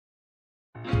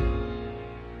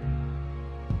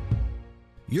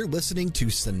You're listening to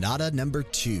Sonata Number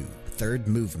 2, Third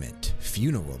Movement,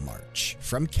 Funeral March,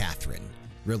 from Catherine.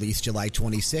 Released July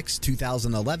 26,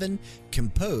 2011,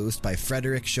 composed by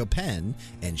Frédéric Chopin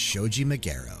and Shoji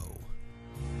Meguro.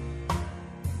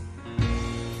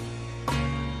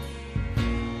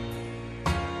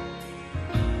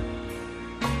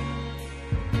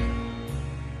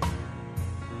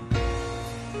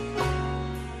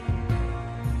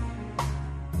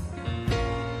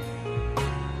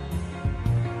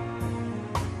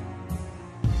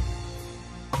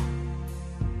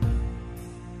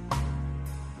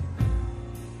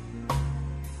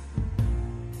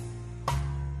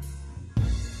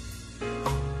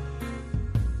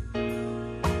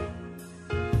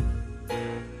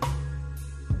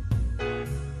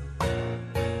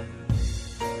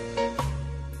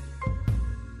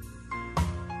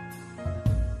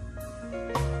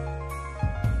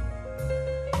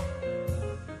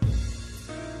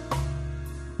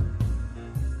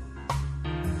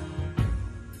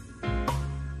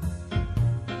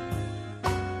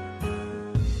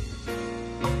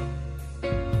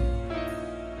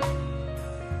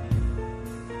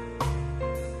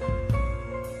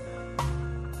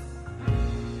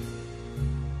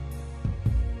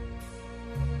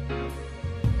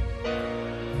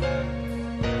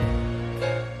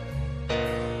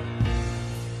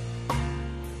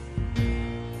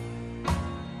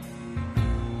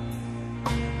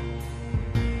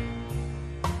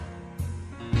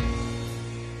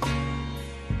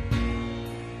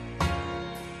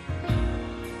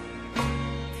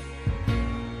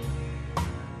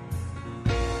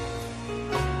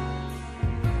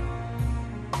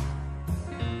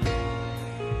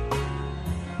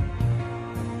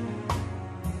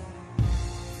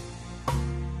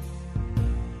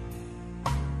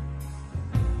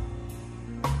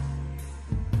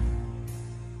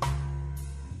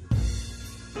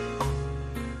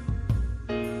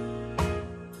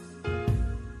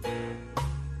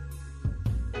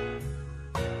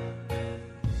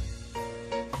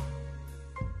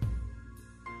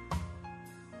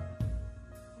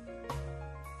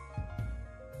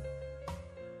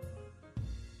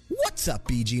 What's up,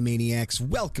 BG Maniacs?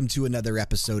 Welcome to another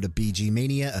episode of BG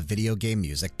Mania, a video game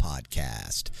music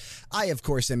podcast. I, of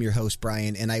course, am your host,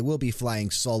 Brian, and I will be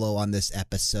flying solo on this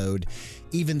episode.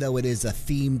 Even though it is a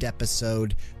themed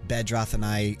episode, Bedroth and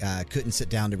I couldn't sit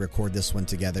down to record this one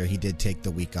together. He did take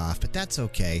the week off, but that's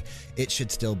okay. It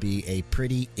should still be a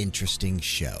pretty interesting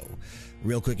show.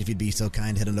 Real quick, if you'd be so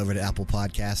kind, head on over to Apple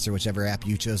Podcasts or whichever app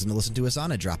you've chosen to listen to us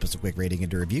on and drop us a quick rating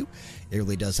and a review. It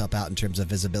really does help out in terms of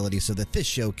visibility so that this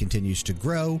show continues to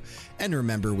grow. And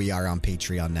remember, we are on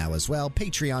Patreon now as well,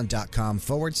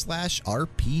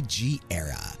 patreon.com/RPG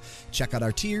Era. Check out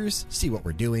our tiers, see what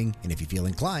we're doing, and if you feel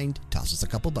inclined, toss us a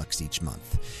couple bucks each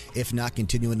month. If not,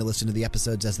 continuing to listen to the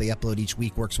episodes as they upload each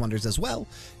week works wonders as well.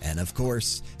 And of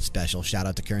course, special shout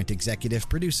out to current executive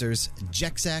producers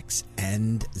Jexax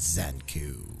and Zenku.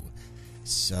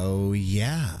 So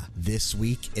yeah, this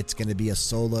week it's going to be a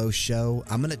solo show.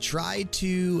 I'm going to try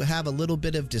to have a little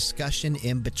bit of discussion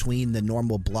in between the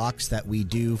normal blocks that we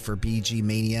do for BG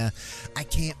Mania. I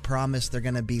can't promise they're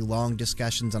going to be long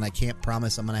discussions, and I can't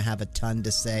promise I'm going to have a ton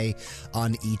to say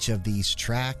on each of these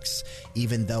tracks,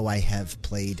 even though I have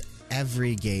played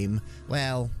every game.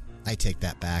 Well, I take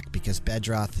that back because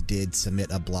Bedroth did submit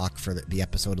a block for the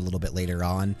episode a little bit later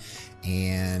on,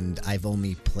 and I've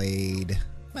only played...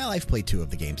 Well, I've played 2 of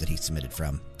the games that he submitted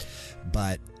from,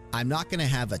 but I'm not going to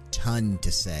have a ton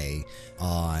to say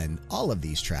on all of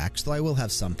these tracks, though I will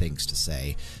have some things to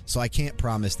say. So I can't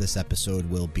promise this episode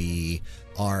will be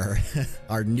our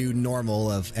new normal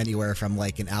of anywhere from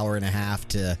like an hour and a half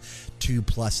to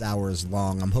 2+ hours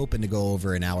long. I'm hoping to go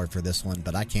over an hour for this one,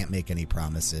 but I can't make any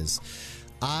promises.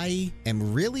 I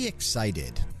am really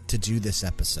excited to do this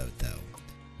episode, though.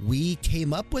 We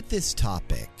came up with this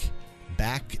topic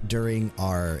back during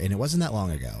and it wasn't that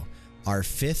long ago, our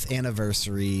 5th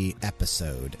anniversary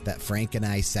episode that Frank and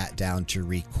I sat down to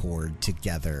record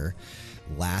together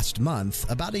last month,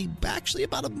 actually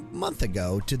about a month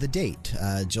ago to the date.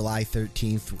 July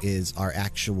 13th is our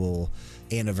actual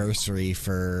anniversary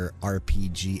for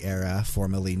RPG Era,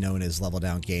 formerly known as Level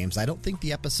Down Games. I don't think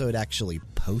the episode actually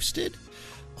posted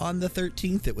on the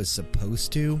 13th. It was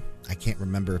supposed to. I can't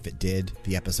remember if it did.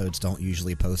 The episodes don't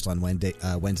usually post on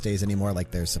Wednesdays anymore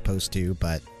like they're supposed to,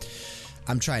 but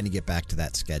I'm trying to get back to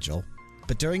that schedule.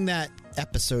 But during that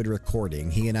episode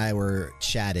recording, he and I were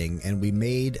chatting, and we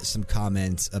made some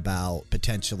comments about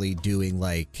potentially doing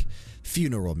like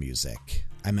funeral music.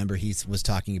 I remember he was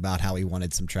talking about how he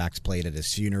wanted some tracks played at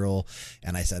his funeral,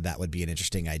 and I said that would be an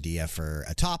interesting idea for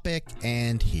a topic,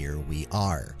 and here we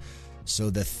are. So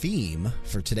the theme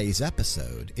for today's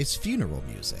episode is funeral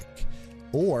music,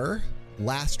 or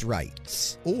last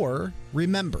rites, or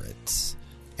remembrance.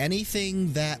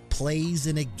 Anything that plays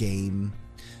in a game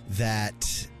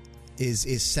that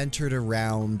is centered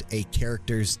around a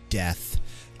character's death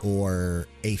or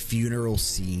a funeral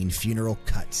scene, funeral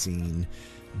cutscene,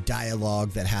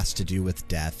 dialogue that has to do with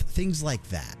death, things like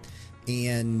that.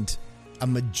 And a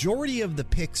majority of the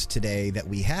picks today that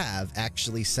we have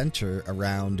actually center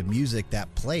around music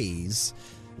that plays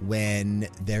when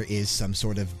there is some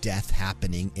sort of death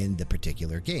happening in the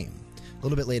particular game. A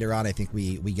little bit later on, I think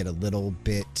we get a little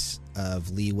bit of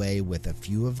leeway with a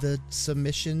few of the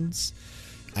submissions.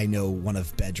 I know one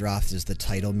of Bedroth's is the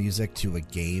title music to a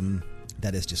game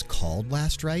that is just called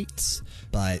Last Rites,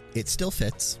 but it still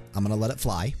fits. I'm going to let it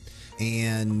fly.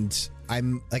 And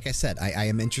I'm, like I said, I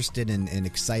am interested and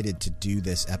excited to do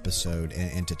this episode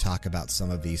and to talk about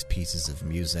some of these pieces of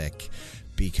music,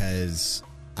 because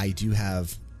I do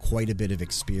have quite a bit of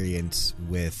experience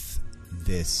with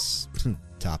this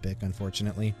topic,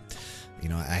 unfortunately. You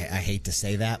know, I hate to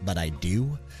say that, but I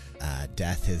do.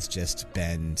 Death has just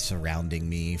been surrounding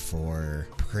me for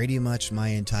pretty much my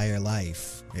entire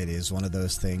life. It is one of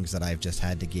those things that I've just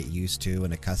had to get used to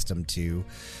and accustomed to.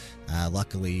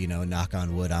 Luckily, you know, knock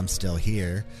on wood, I'm still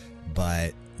here,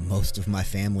 but most of my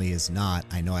family is not.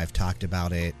 I know I've talked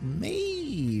about it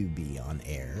maybe on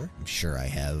air. I'm sure I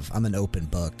have. I'm an open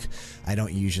book. I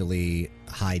don't usually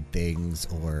hide things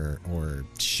or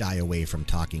shy away from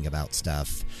talking about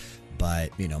stuff.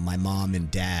 But, you know, my mom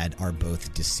and dad are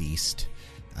both deceased.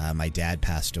 My dad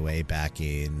passed away back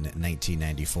in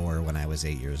 1994 when I was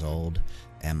 8 years old.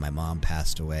 And my mom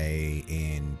passed away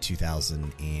in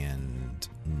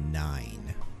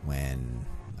 2009 when,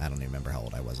 I don't even remember how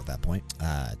old I was at that point.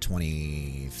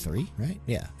 23, right?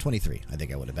 Yeah, 23, I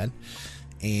think I would have been.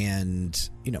 And,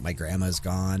 you know, my grandma's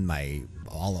gone.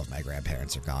 All of my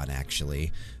grandparents are gone,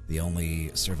 actually. The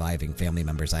only surviving family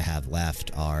members I have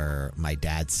left are my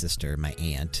dad's sister, my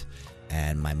aunt,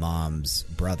 and my mom's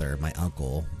brother, my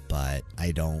uncle. But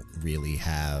I don't really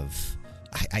have...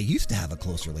 I used to have a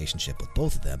close relationship with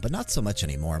both of them, but not so much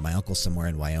anymore. My uncle's somewhere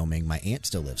in Wyoming. My aunt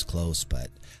still lives close, but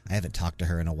I haven't talked to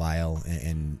her in a while,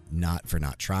 and not for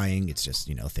not trying. It's just,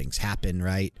 you know, things happen,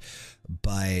 right?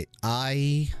 But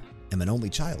I am an only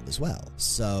child as well.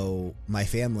 So my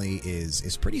family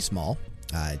is pretty small.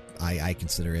 I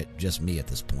consider it just me at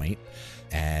this point,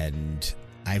 and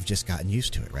I've just gotten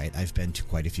used to it, right? I've been to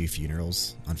quite a few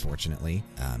funerals, unfortunately.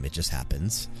 It just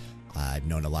happens. I've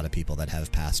known a lot of people that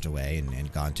have passed away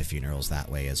and gone to funerals that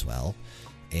way as well.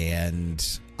 And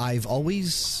I've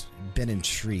always been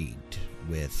intrigued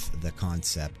with the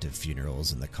concept of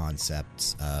funerals and the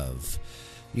concepts of,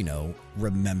 you know,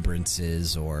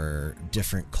 remembrances or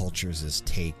different cultures'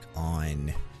 take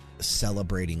on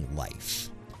celebrating life.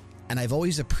 And I've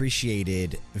always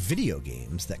appreciated video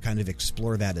games that kind of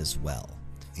explore that as well.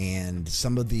 And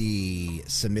some of the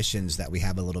submissions that we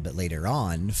have a little bit later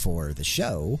on for the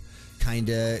show kind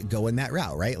of go in that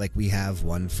route, right? Like we have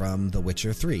one from The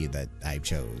Witcher 3 that I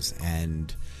chose.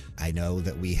 And I know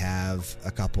that we have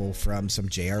a couple from some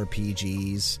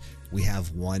JRPGs. We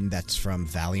have one that's from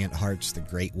Valiant Hearts: The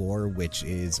Great War, which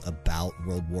is about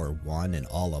World War I and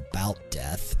all about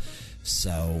death.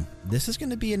 So this is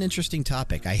going to be an interesting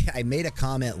topic. I made a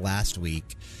comment last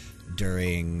week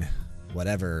during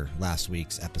whatever last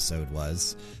week's episode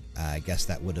was. I guess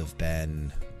that would have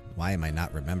been... Why am I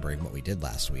not remembering what we did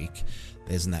last week?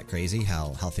 Isn't that crazy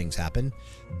how things happen?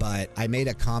 But I made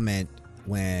a comment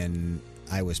when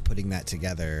I was putting that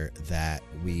together that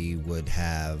we would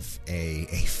have a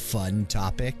fun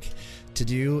topic to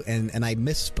do. And I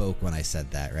misspoke when I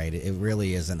said that, right? It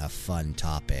really isn't a fun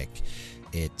topic.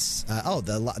 It's,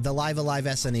 the Live Alive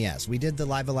SNES. We did the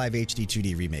Live Alive HD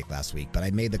 2D remake last week, but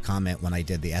I made the comment when I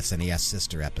did the SNES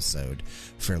sister episode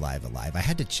for Live Alive. I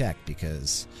had to check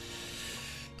because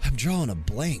I'm drawing a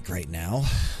blank right now.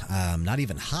 Not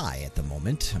even high at the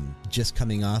moment. I'm just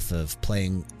coming off of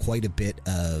playing quite a bit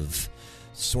of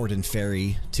Sword and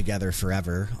Fairy Together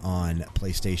Forever on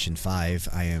PlayStation 5.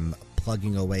 I am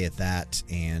plugging away at that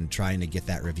and trying to get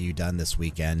that review done this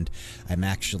weekend. I'm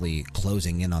actually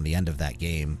closing in on the end of that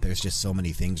game. There's just so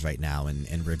many things right now,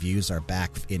 and reviews are back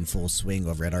in full swing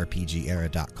over at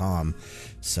RPGera.com,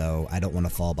 so I don't want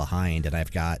to fall behind, and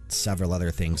I've got several other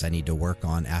things I need to work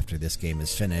on after this game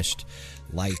is finished,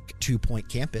 like 2 Point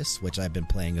Campus, which I've been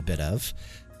playing a bit of,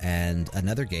 and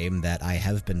another game that I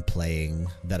have been playing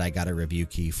that I got a review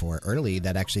key for early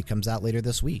that actually comes out later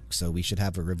this week. So we should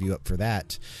have a review up for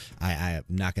that. I'm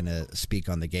not going to speak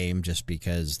on the game just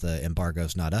because the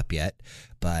embargo's not up yet,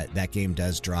 but that game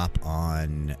does drop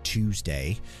on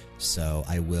Tuesday. So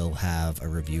I will have a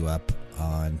review up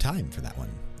on time for that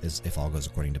one, if all goes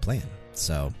according to plan.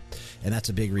 So, and that's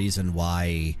a big reason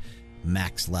why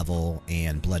Max Level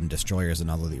and Blood and Destroyers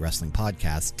and All Elite Wrestling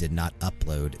podcasts did not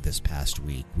upload this past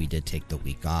week. We did take the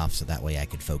week off so that way I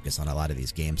could focus on a lot of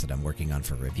these games that I'm working on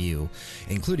for review,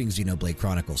 including Xenoblade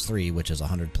Chronicles 3, which is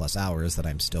 100 plus hours that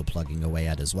I'm still plugging away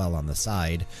at as well on the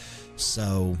side.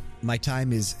 So my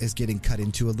time is getting cut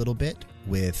into a little bit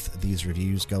with these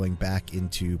reviews going back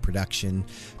into production,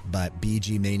 but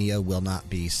BG Mania will not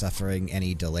be suffering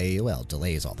any delay. Well,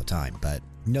 delays all the time, but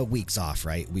no weeks off,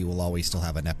 right? We will always still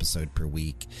have an episode per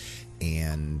week,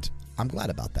 and I'm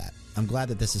glad about that. I'm glad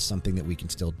that this is something that we can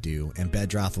still do, and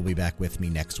Bedroth will be back with me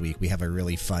next week. We have a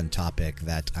really fun topic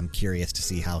that I'm curious to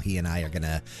see how he and I are going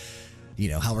to,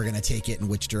 how we're going to take it and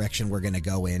which direction we're going to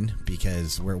go in,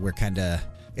 because we're kind of,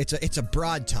 it's a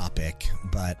broad topic,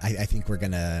 but I think we're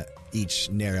going to each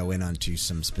narrow in onto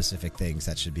some specific things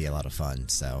that should be a lot of fun.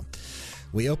 So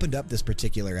we opened up this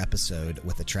particular episode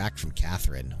with a track from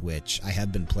Catherine, which I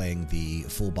have been playing the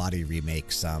full body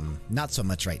remake some, not so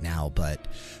much right now, but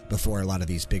before a lot of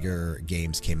these bigger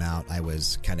games came out, I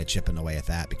was kind of chipping away at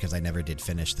that because I never did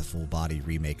finish the full body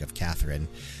remake of Catherine.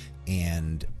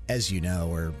 And as you know,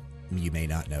 or you may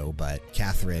not know, but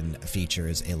Catherine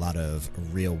features a lot of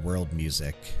real world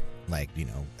music, like,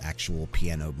 actual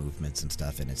piano movements and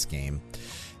stuff in its game.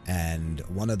 And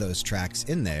one of those tracks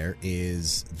in there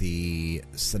is the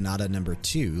Sonata Number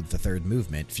 2, the third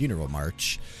movement, Funeral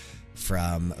March,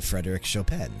 from Frédéric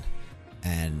Chopin.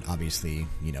 And obviously,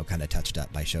 kind of touched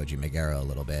up by Shoji Meguro a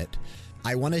little bit.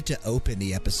 I wanted to open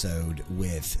the episode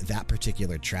with that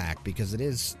particular track because it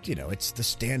is, it's the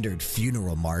standard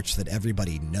funeral march that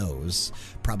everybody knows.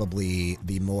 Probably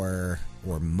the more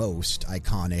or most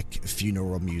iconic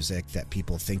funeral music that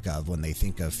people think of when they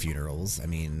think of funerals. I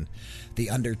mean, The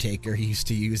Undertaker, he used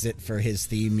to use it for his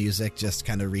theme music, just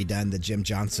kind of redone the Jim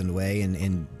Johnson way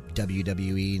in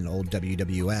WWE and old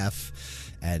WWF.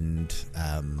 And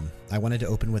I wanted to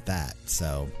open with that.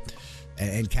 So...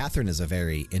 And Catherine is a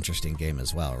very interesting game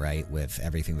as well, right? With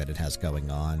everything that it has going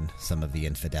on, some of the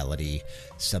infidelity,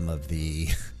 some of the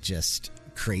just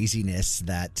craziness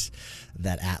that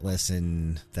Atlas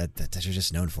and that they're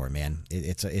just known for, man.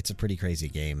 It's a pretty crazy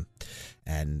game,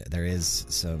 and there is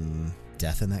some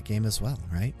death in that game as well,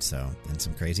 right? So, and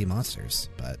some crazy monsters,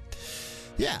 but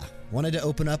yeah. Wanted to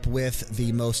open up with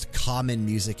the most common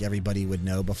music everybody would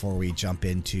know before we jump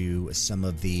into some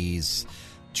of these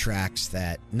tracks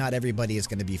that not everybody is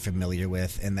going to be familiar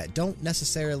with and that don't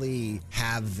necessarily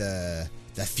have the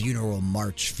funeral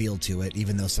march feel to it,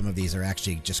 even though some of these are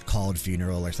actually just called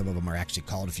funeral, or some of them are actually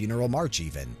called funeral march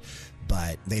even,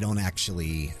 but they don't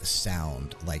actually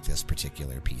sound like this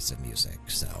particular piece of music.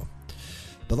 So,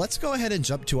 but let's go ahead and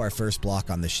jump to our first block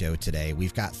on the show today.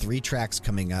 We've got 3 tracks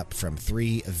coming up from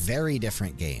 3 very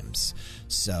different games.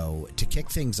 So to kick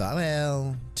things off,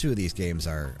 well, 2 of these games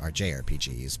are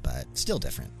JRPGs, but still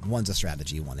different. One's a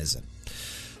strategy, one isn't.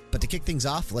 But to kick things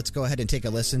off, let's go ahead and take a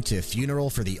listen to Funeral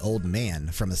for the Old Man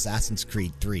from Assassin's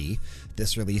Creed 3.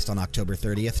 This released on October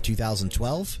 30th,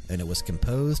 2012, and it was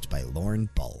composed by Lorne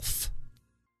Balfe.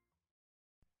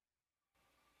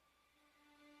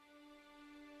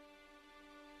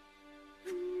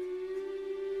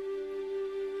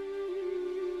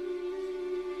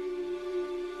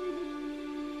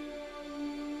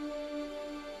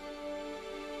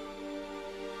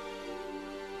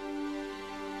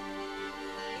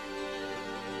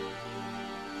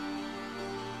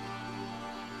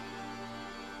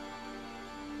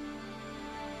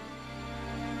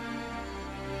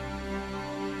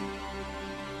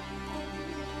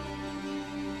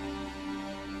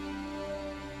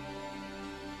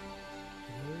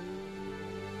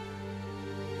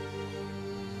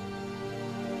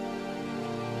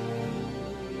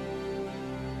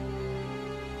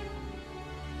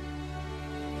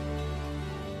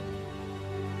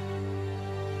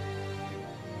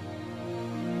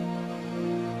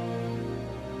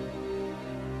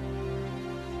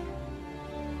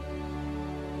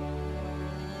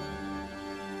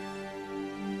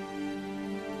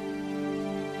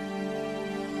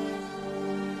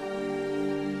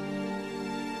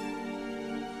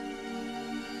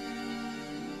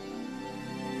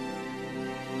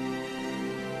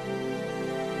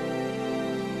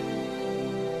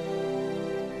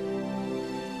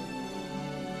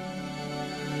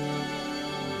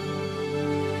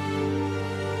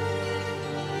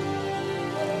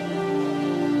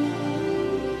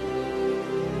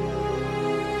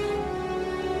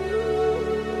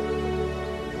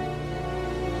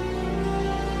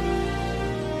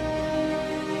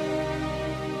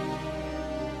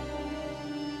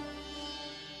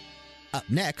 Up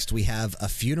next, we have A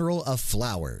Funeral of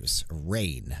Flowers,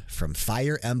 Rain, from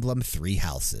Fire Emblem Three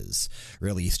Houses.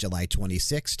 Released July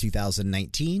 26,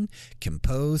 2019.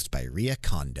 Composed by Ria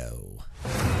Kondo.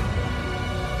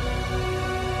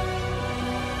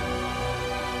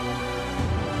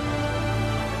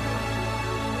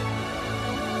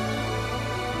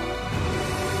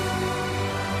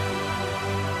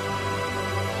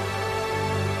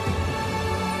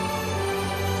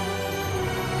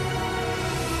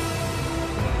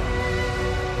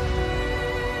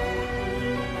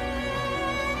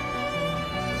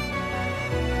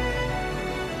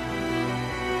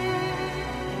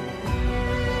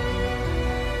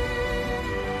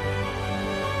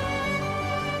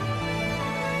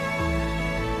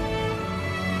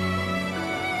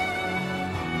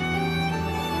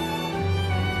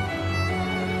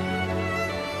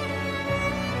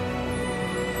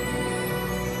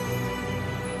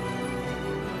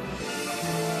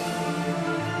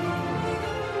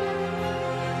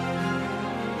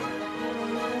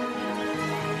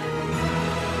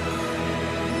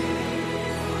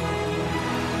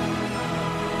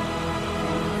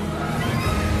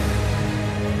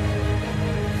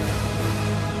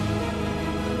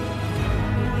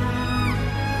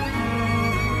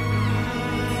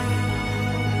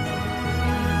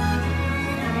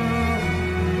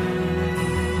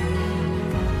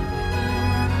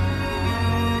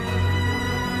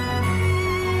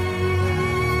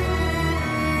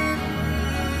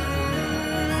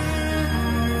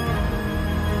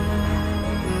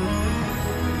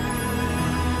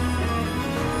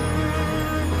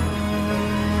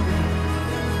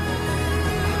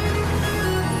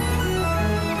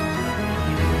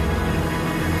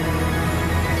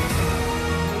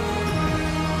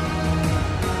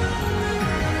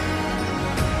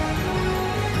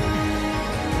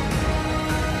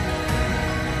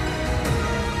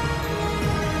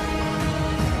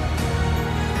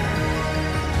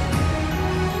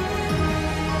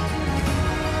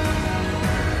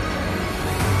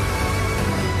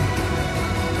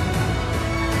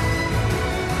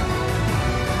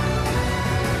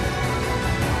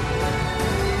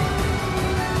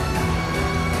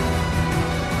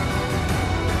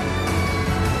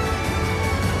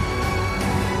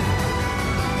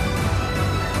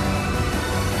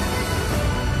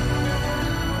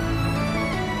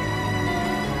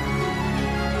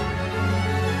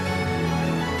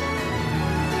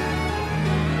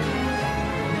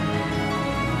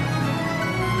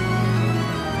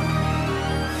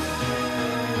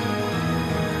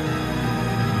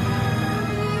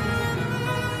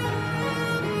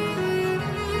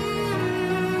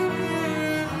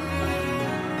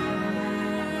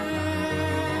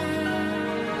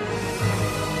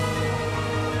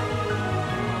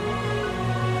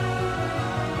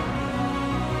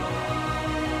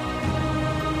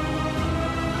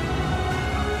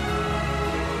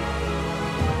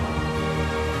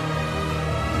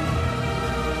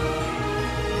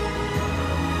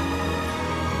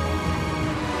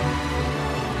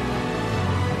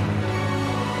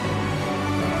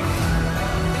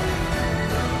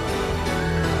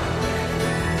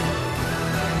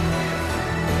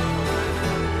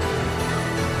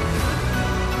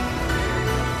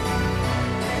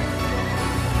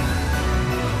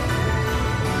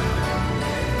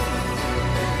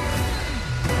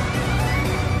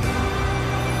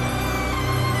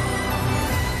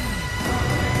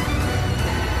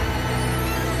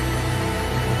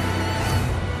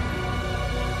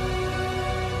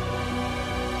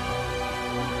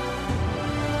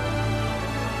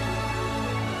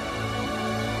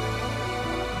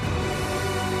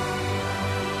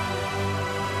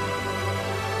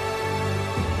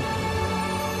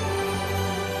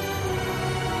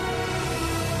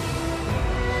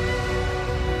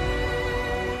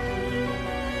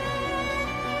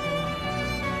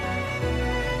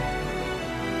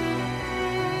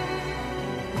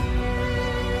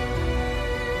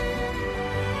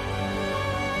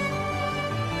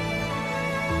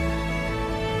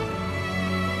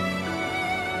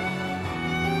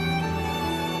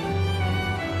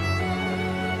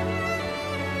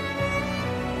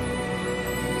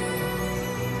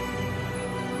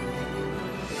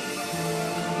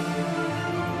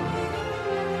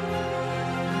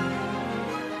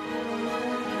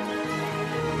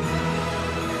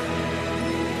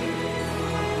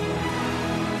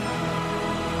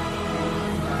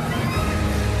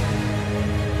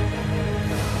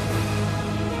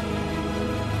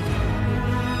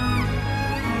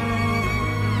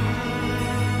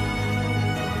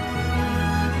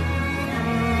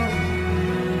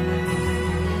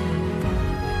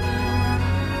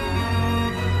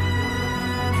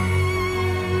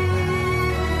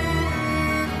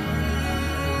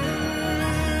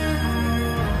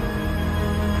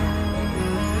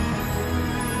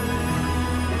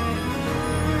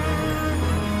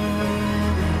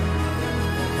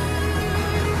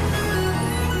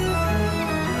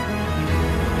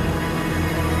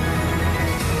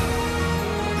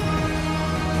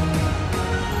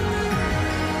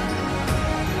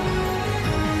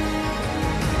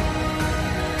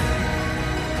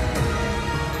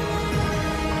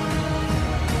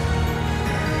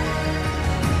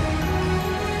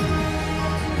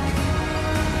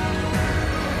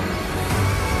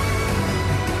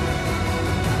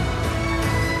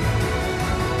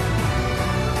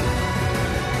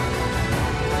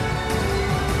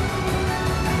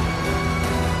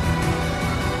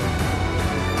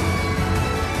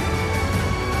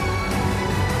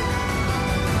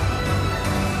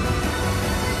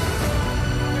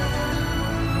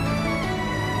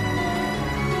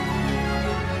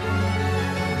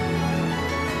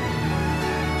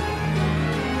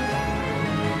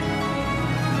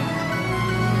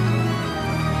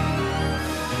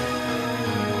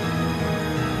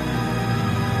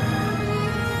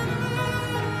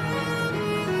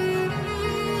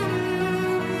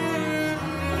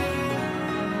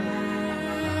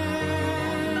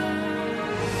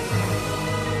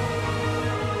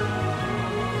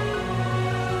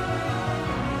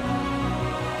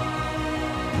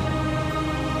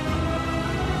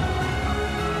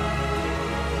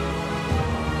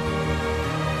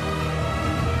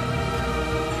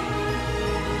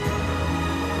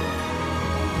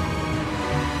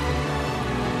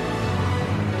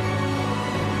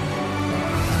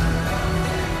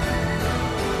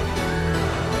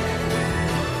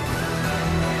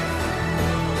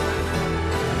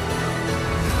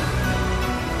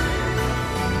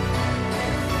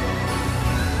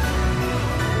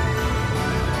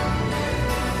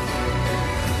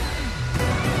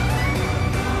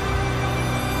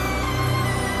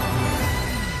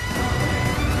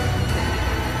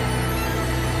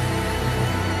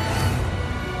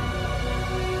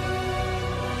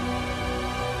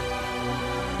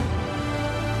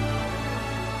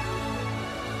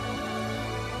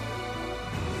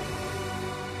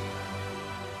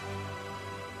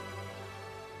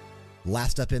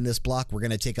 Last up in this block, we're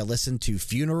going to take a listen to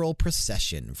Funeral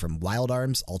Procession from Wild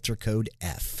Arms Ultra Code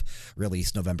F,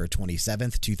 released November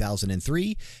 27th,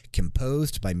 2003,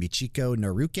 composed by Michiko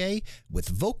Naruke, with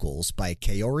vocals by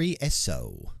Kaori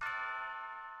Eso.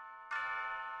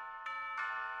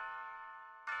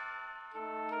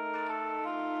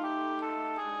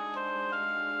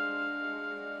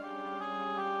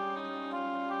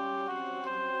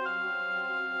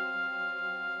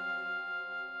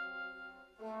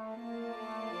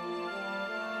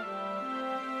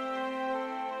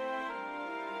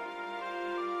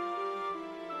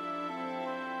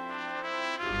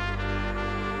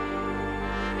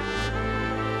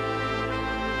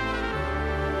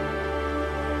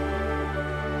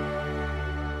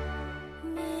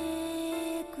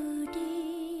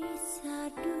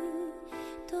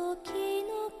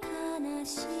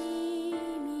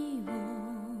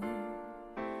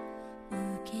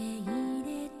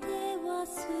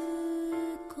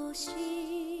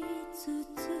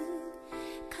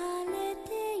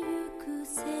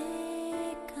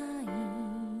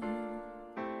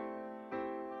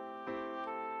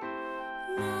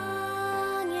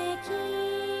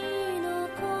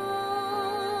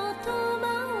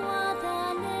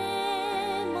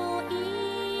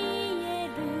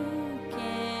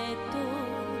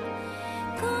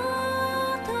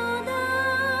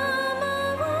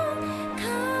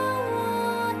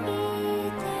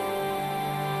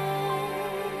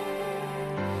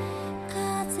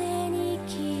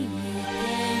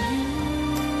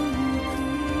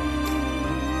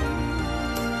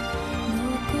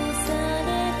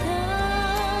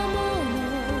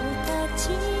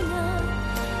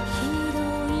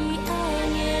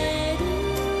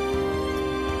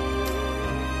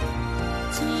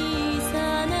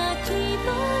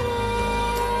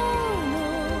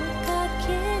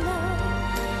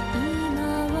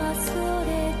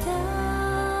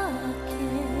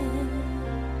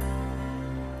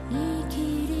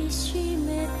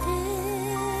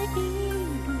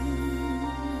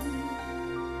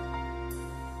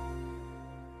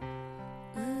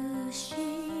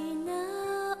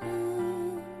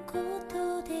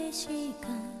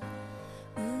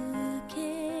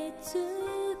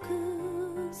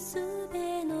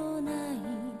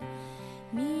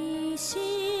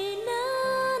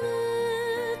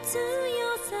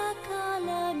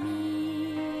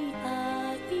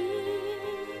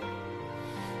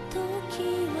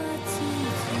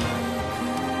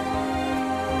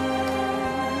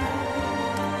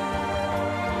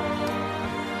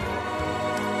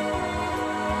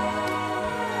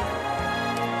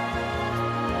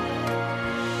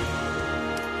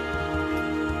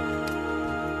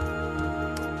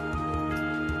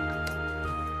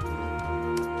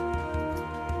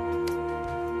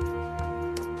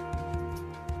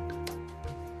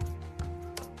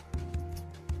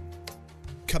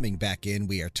 Coming back in,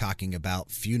 we are talking about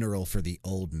Funeral for the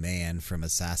Old Man from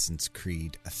Assassin's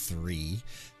Creed 3.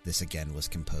 This again was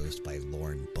composed by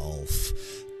Lorne Balfe.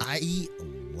 I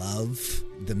love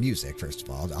the music, first of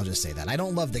all. I'll just say that. I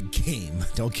don't love the game,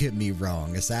 don't get me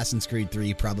wrong. Assassin's Creed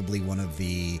 3, probably one of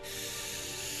the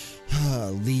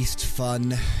least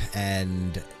fun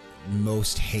and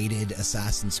most hated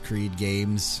Assassin's Creed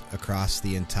games across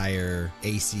the entire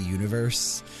AC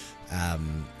universe.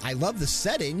 I love the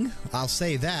setting, I'll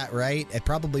say that, right?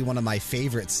 Probably one of my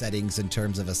favorite settings in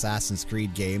terms of Assassin's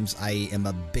Creed games. I am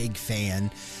a big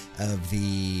fan of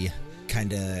the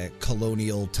kind of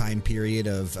colonial time period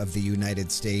of the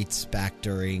United States back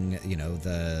during, you know,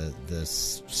 the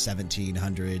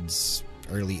 1700s,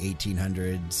 early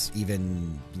 1800s,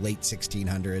 even late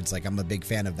 1600s. Like, I'm a big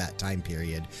fan of that time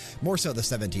period. More so the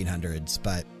 1700s,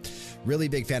 but really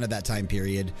big fan of that time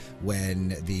period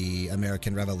when the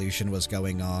American Revolution was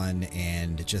going on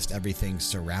and just everything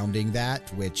surrounding that,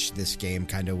 which this game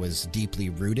kind of was deeply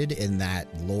rooted in that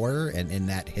lore and in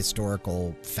that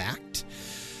historical fact.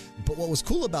 But what was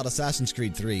cool about Assassin's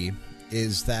Creed 3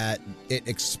 is that it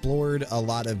explored a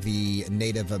lot of the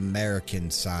Native American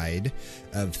side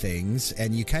of things,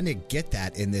 and you kind of get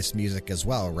that in this music as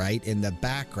well, right? In the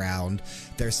background,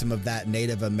 there's some of that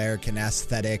Native American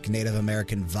aesthetic, Native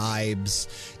American vibes,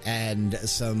 and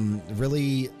some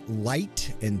really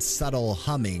light and subtle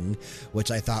humming,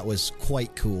 which I thought was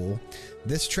quite cool.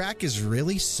 This track is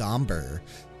really somber,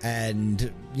 and,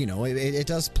 you know, it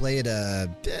does play at a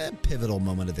pivotal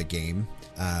moment of the game.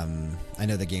 I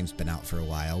know the game's been out for a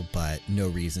while, but no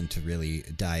reason to really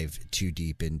dive too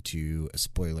deep into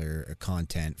spoiler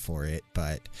content for it.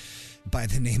 But by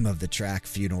the name of the track,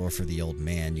 Funeral for the Old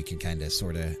Man, you can kind of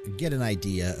sort of get an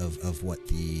idea of what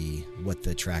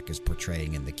the track is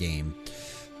portraying in the game.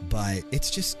 But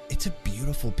it's a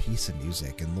beautiful piece of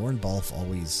music, and Lorne Balfe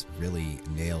always really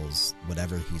nails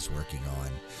whatever he's working on.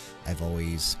 I've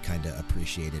always kind of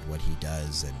appreciated what he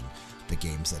does and the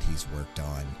games that he's worked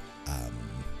on.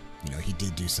 He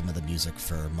did do some of the music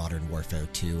for Modern Warfare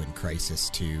 2 and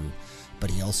Crysis 2, but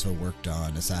he also worked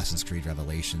on Assassin's Creed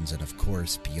Revelations and, of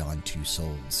course, Beyond Two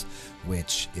Souls,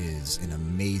 which is an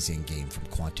amazing game from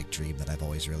Quantic Dream that I've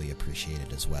always really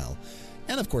appreciated as well.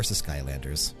 And, of course, the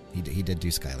Skylanders. He did do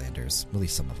Skylanders, at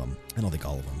least some of them. I don't think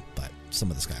all of them, but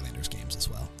some of the Skylanders games as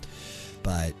well.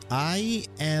 But I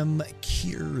am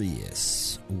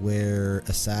curious where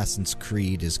Assassin's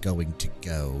Creed is going to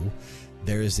go.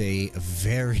 There is a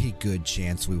very good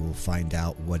chance we will find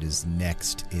out what is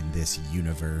next in this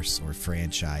universe or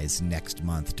franchise next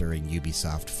month during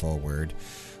Ubisoft Forward,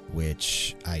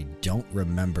 which I don't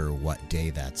remember what day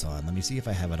that's on. Let me see if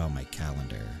I have it on my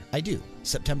calendar. I do.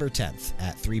 September 10th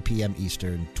at 3 p.m.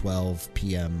 Eastern, 12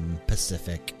 p.m.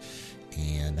 Pacific,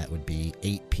 and that would be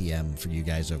 8 p.m. for you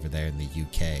guys over there in the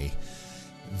UK.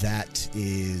 That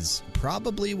is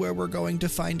probably where we're going to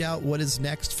find out what is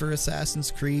next for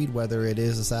Assassin's Creed, whether it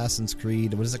is Assassin's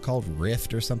Creed, what is it called,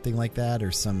 Rift or something like that,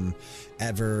 or some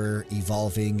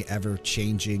ever-evolving,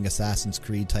 ever-changing Assassin's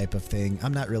Creed type of thing.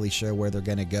 I'm not really sure where they're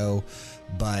going to go,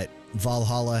 but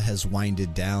Valhalla has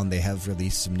winded down. They have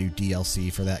released some new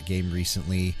DLC for that game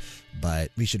recently, but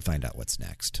we should find out what's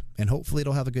next. And hopefully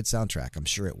it'll have a good soundtrack. I'm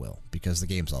sure it will, because the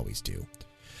games always do.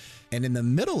 And in the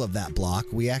middle of that block,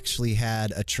 we actually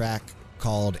had a track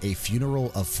called A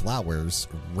Funeral of Flowers,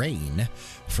 Rain,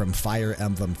 from Fire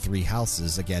Emblem Three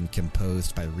Houses, again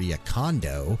composed by Ria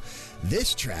Kondo.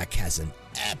 This track has an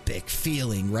epic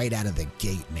feeling right out of the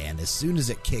gate, man. As soon as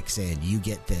it kicks in, you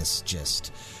get this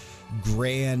just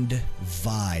grand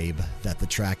vibe that the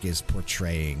track is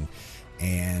portraying.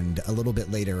 And a little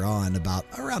bit later on,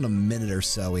 around a minute or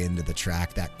so into the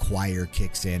track, that choir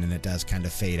kicks in and it does kind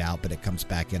of fade out, but it comes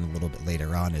back in a little bit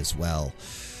later on as well.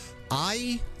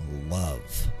 I love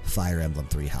Fire Emblem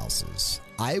Three Houses.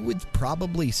 I would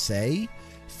probably say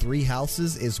Three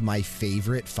Houses is my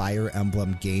favorite Fire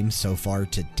Emblem game so far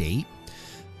to date.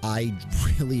 I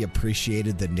really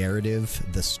appreciated the narrative,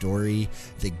 the story,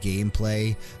 the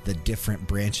gameplay, the different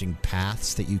branching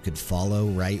paths that you could follow,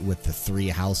 right? With the three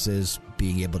houses,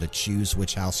 being able to choose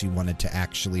which house you wanted to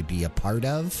actually be a part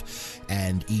of.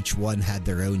 And each one had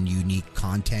their own unique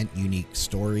content, unique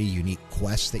story, unique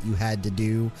quests that you had to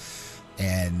do.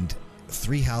 And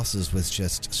Three Houses was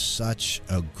just such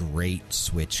a great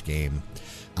Switch game.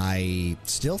 I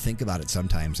still think about it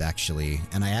sometimes, actually,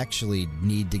 and I actually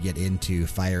need to get into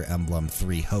Fire Emblem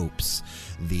Three Hopes,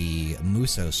 the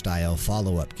Musou-style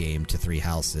follow-up game to Three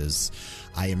Houses.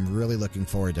 I am really looking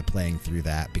forward to playing through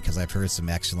that because I've heard some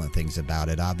excellent things about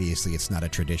it. Obviously, it's not a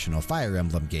traditional Fire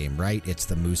Emblem game, right? It's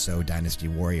the Musou Dynasty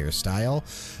Warriors style,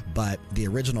 but the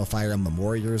original Fire Emblem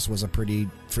Warriors was a pretty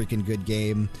freaking good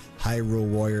game. Hyrule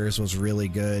Warriors was really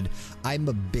good. I'm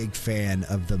a big fan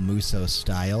of the Musou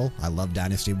style. I love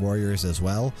Dynasty Warriors as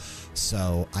well,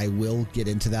 so I will get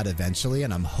into that eventually,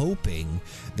 and I'm hoping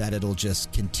that it'll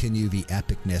just continue the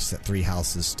epicness that Three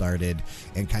Houses started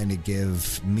and kind of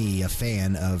give me, a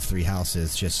fan of Three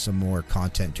Houses, just some more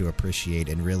content to appreciate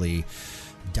and really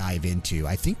dive into.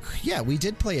 I think, yeah, we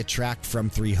did play a track from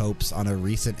Three Hopes on a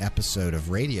recent episode of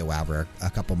Radio Hour a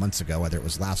couple months ago, whether it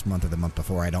was last month or the month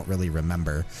before, I don't really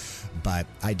remember, but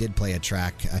I did play a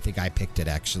track. I think I picked it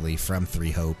actually from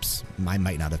Three Hopes. I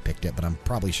might not have picked it, but I'm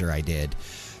probably sure I did.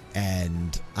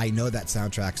 And I know that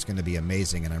soundtrack's going to be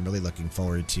amazing, and I'm really looking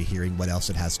forward to hearing what else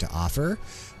it has to offer,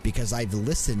 because I've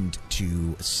listened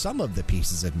to some of the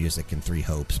pieces of music in Three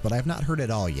Hopes, but I've not heard it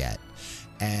all yet.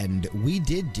 And we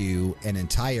did do an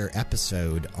entire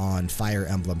episode on Fire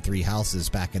Emblem Three Houses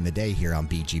back in the day here on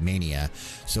BG Mania.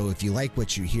 So if you like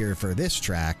what you hear for this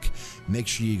track, make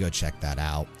sure you go check that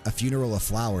out. A Funeral of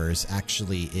Flowers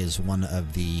actually is one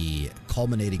of the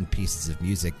culminating pieces of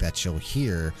music that you'll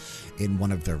hear in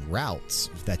one of the routes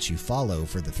that you follow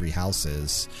for the Three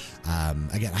Houses.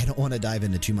 Again, I don't want to dive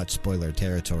into too much spoiler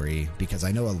territory because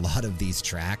I know a lot of these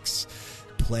tracks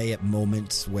play at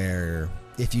moments where,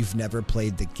 if you've never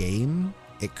played the game,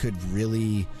 it could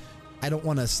really, I don't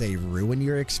want to say ruin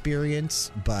your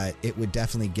experience, but it would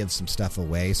definitely give some stuff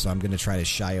away. So I'm going to try to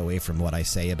shy away from what I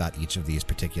say about each of these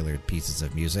particular pieces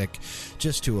of music,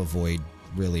 just to avoid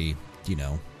really,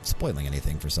 spoiling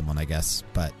anything for someone, I guess.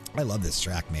 But I love this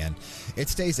track, man. It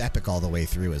stays epic all the way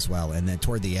through as well. And then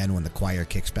toward the end, when the choir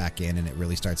kicks back in and it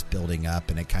really starts building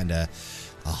up and it kind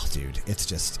of, oh, dude,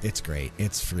 it's great.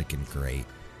 It's freaking great.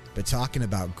 But talking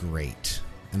about great,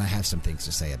 and I have some things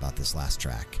to say about this last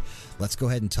track. Let's go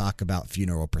ahead and talk about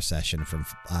Funeral Procession from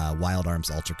Wild Arms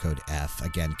Ultra Code F,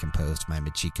 again composed by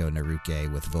Michiko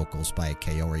Naruke with vocals by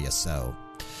Kaori Aso.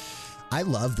 I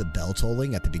love the bell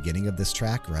tolling at the beginning of this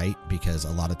track, right? Because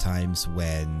a lot of times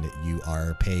when you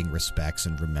are paying respects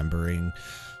and remembering,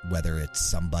 whether it's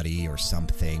somebody or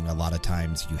something, a lot of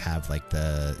times you have like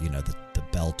the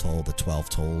bell toll, the 12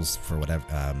 tolls for whatever,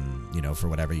 for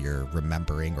whatever you're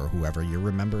remembering or whoever you're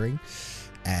remembering.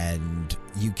 And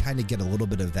you kind of get a little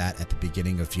bit of that at the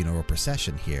beginning of Funeral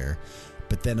Procession here.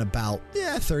 But then about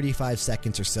 35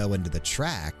 seconds or so into the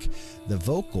track, the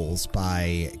vocals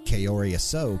by Kaori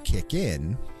Aso kick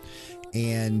in.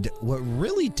 And what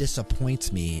really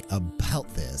disappoints me about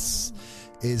this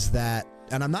is that,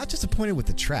 and I'm not disappointed with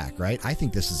the track, right? I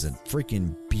think this is a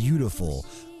freaking beautiful,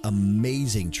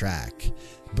 amazing track.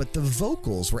 But the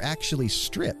vocals were actually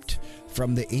stripped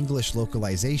from the English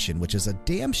localization, which is a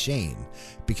damn shame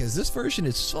because this version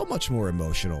is so much more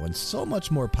emotional and so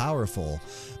much more powerful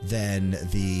than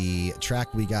the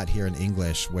track we got here in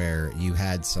English, where you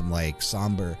had some like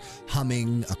somber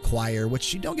humming, a choir,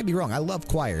 which, don't get me wrong, I love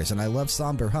choirs and I love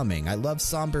somber humming. I love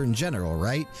somber in general,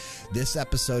 right? This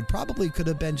episode probably could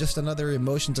have been just another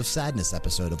Emotions of Sadness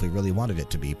episode if we really wanted it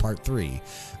to be, part 3.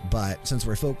 But since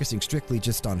we're focusing strictly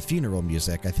just on funeral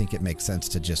music, I think it makes sense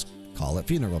to just call it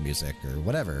funeral music or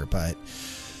whatever. But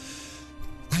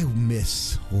I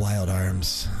miss Wild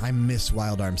Arms. I miss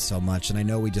Wild Arms so much. And I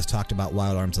know we just talked about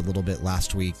Wild Arms a little bit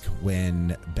last week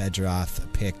when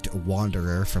Bedroth picked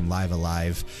Wanderer from Live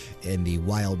Alive in the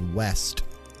Wild West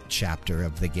chapter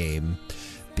of the game,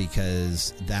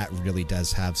 because that really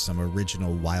does have some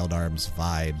original Wild Arms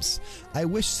vibes. I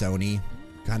wish Sony,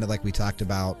 kind of like we talked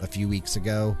about a few weeks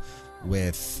ago,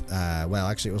 with,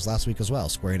 actually it was last week as well,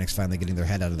 Square Enix finally getting their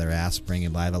head out of their ass,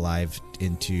 bringing Live Alive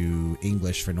into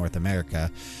English for North America.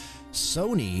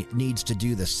 Sony needs to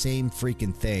do the same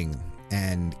freaking thing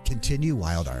and continue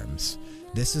Wild Arms.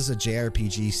 This is a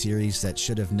JRPG series that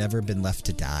should have never been left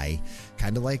to die,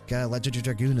 kind of like Legend of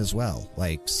Dragoon as well.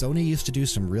 Like, Sony used to do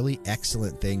some really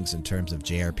excellent things in terms of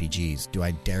JRPGs. Do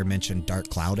I dare mention Dark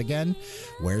Cloud again?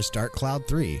 Where's Dark Cloud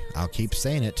 3? I'll keep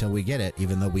saying it till we get it,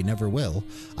 even though we never will.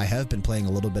 I have been playing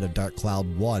a little bit of Dark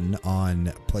Cloud 1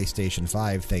 on PlayStation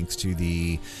 5 thanks to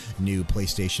the new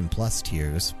PlayStation Plus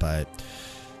tiers, but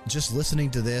just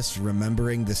listening to this,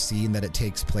 remembering the scene that it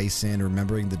takes place in,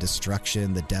 remembering the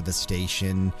destruction, the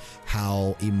devastation,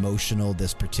 how emotional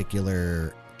this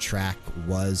particular track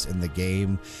was in the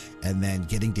game, and then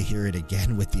getting to hear it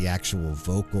again with the actual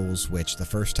vocals, which the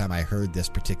first time I heard this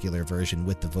particular version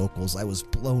with the vocals, I was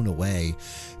blown away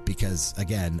because,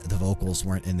 again, the vocals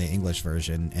weren't in the English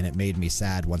version, and it made me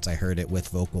sad once I heard it with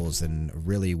vocals and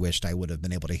really wished I would have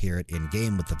been able to hear it in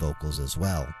game with the vocals as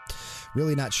well.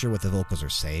 Really not sure what the vocals are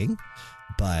saying,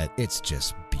 but it's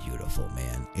just beautiful,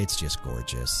 man. It's just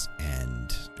gorgeous,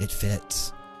 and it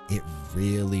fits. It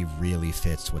really, really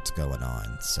fits what's going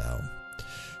on. So,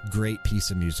 great piece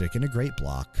of music and a great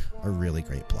block, a really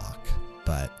great block.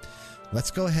 But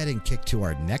let's go ahead and kick to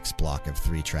our next block of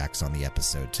 3 tracks on the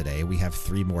episode today. We have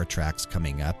 3 more tracks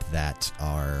coming up that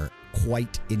are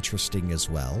quite interesting as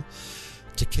well.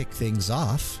 To kick things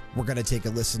off, we're going to take a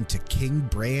listen to King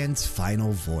Bran's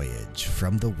Final Voyage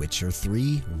from The Witcher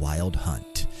 3 Wild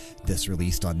Hunt. This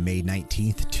released on May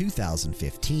 19th,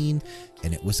 2015,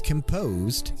 and it was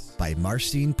composed by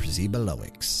Marcin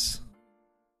Przybyłowicz.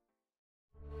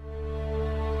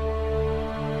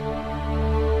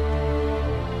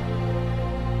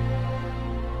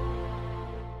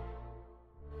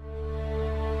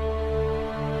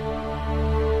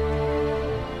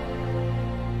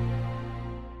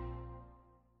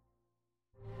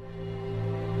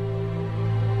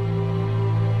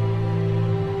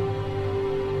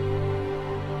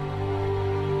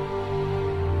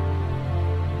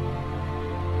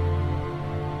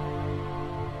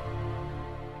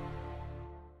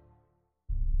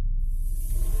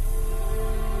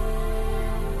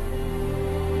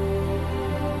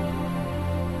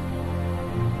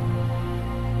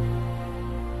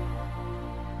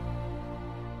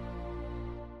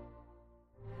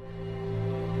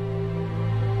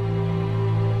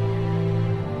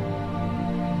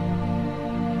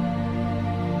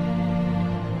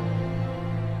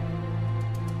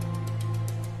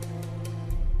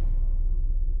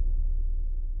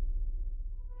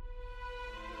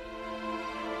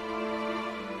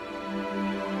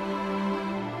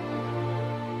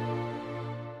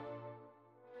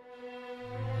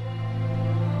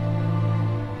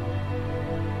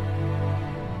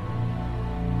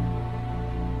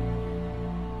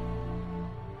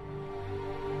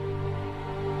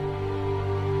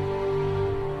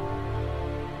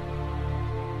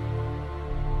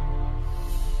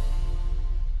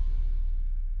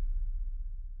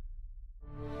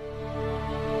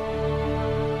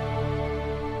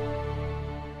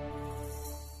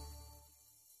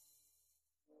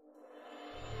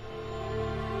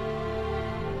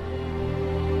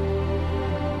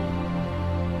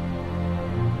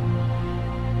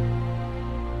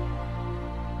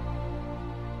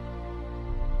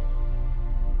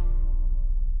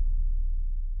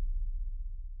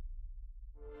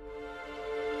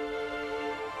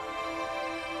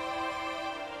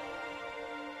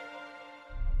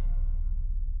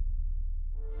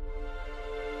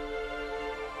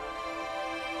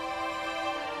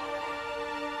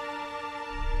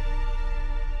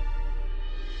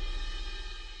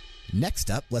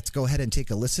 Next up, let's go ahead and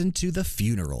take a listen to The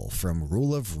Funeral from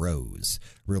Rule of Rose,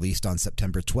 released on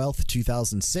September 12th,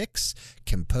 2006,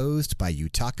 composed by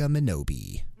Yutaka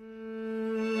Minobe.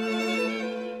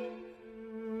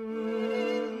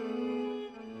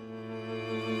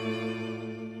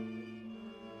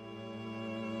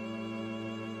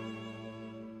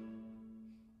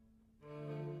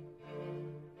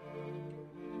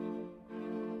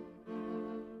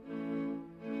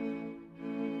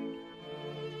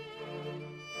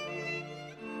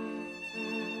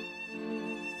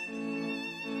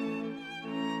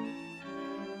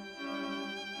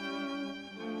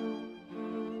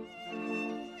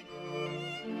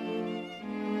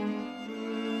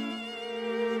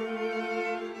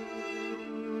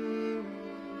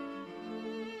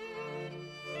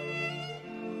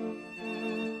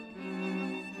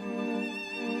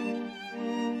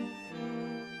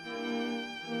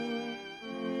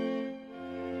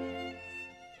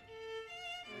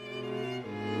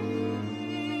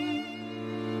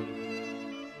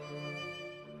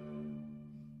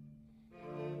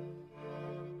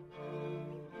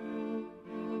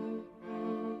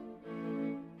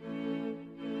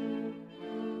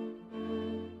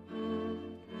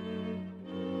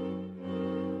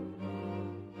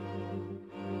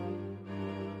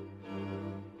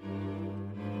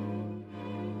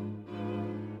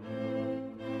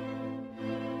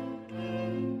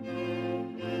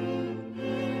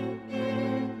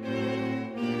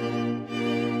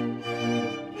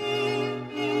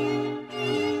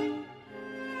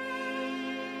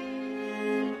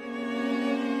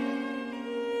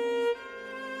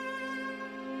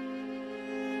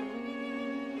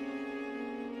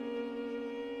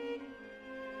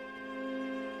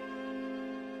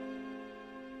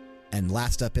 And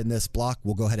last up in this block,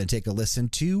 we'll go ahead and take a listen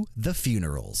to The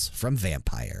Funerals from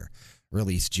Vampire,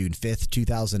 released June 5th,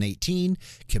 2018,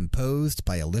 composed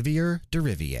by Olivier de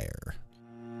Riviere.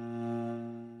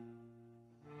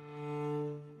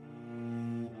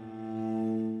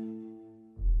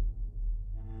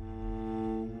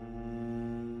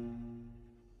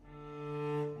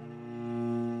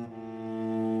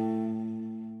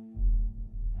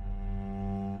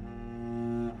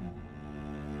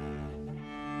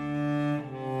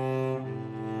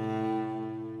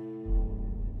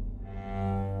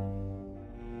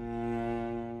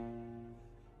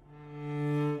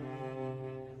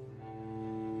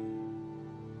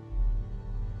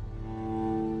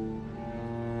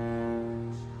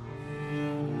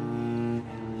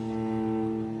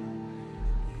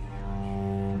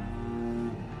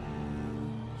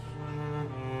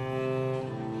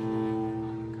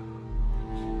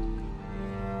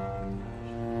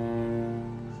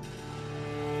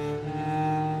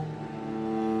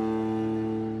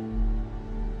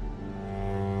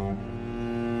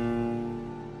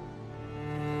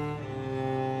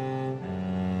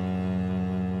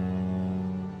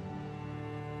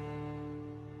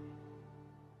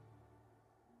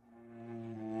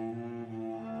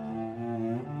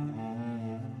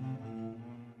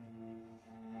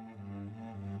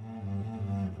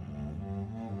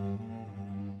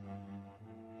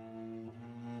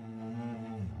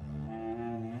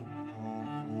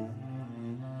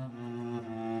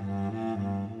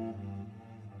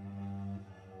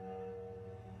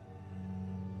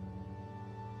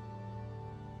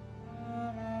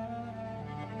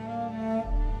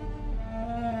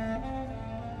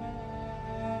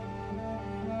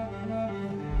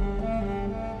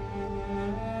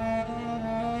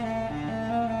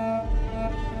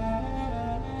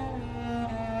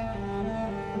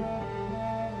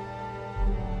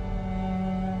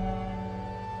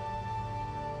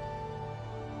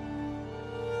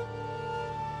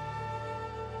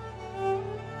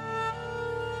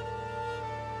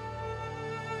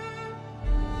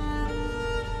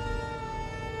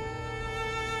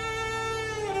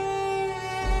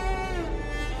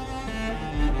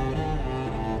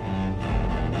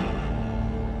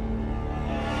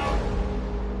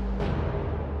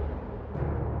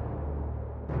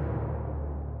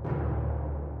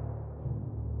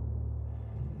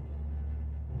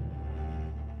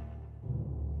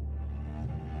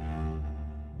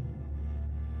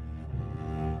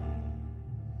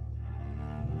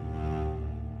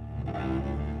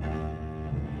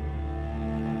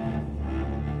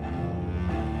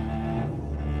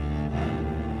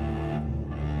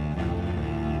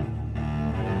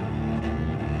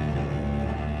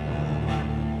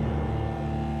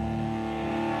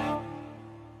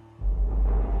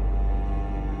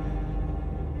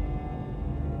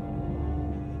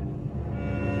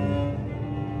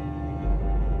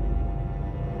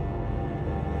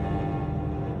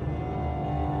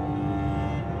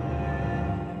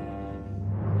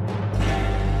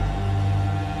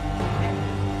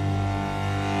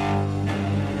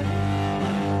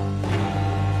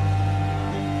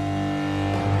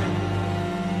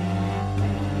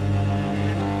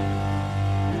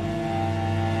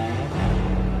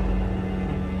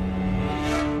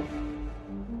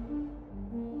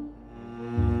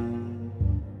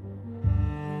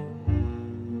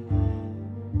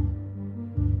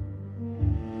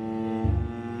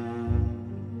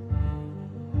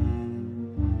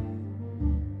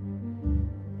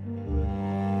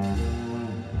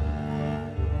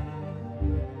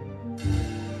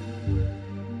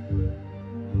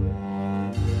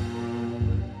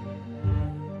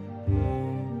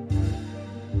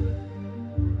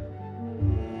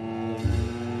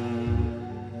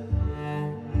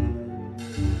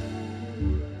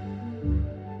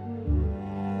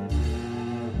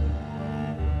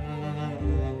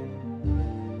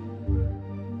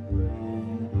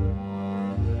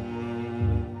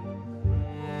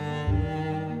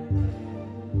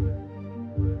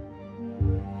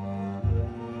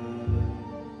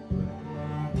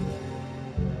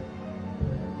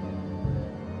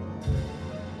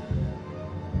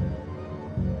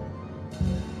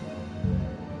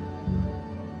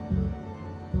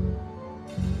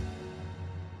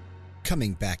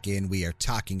 Coming back in, we are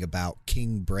talking about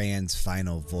King Bran's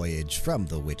final voyage from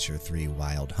The Witcher 3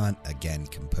 Wild Hunt, again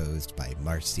composed by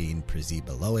Marcin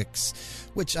Przybyłowicz,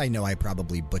 which I know I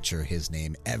probably butcher his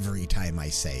name every time I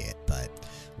say it, but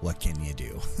what can you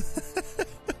do?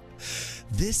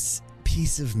 This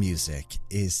piece of music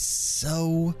is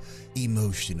so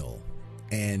emotional,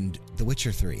 and The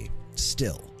Witcher 3,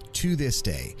 still, to this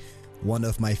day, one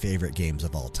of my favorite games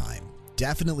of all time.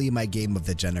 Definitely my game of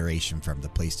the generation from the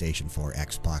PlayStation 4,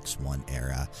 Xbox One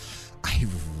era. I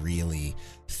really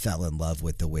fell in love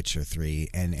with The Witcher 3,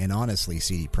 and honestly,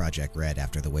 CD Projekt Red,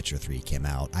 after The Witcher 3 came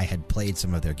out, I had played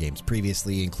some of their games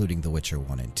previously, including The Witcher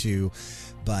 1 and 2,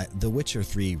 but The Witcher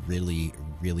 3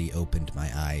 really opened my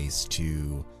eyes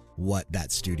to what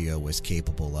that studio was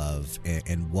capable of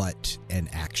and what an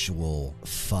actual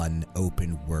fun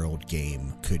open world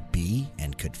game could be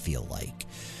and could feel like.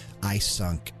 I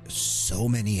sunk so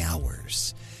many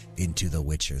hours into The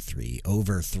Witcher 3,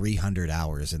 over 300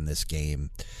 hours in this game,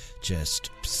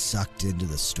 just sucked into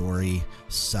the story,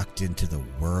 sucked into the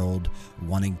world,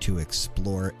 wanting to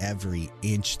explore every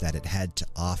inch that it had to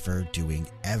offer, doing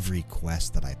every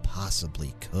quest that I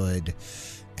possibly could,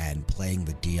 and playing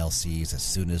the DLCs as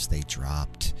soon as they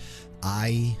dropped.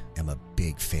 I am a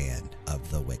big fan of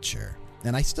The Witcher,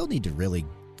 and I still need to really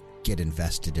get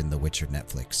invested in the Witcher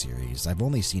Netflix series. I've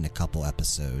only seen a couple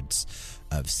episodes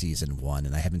of season 1,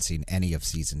 and I haven't seen any of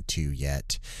season 2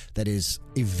 yet. That is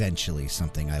eventually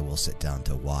something I will sit down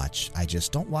to watch. I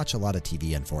just don't watch a lot of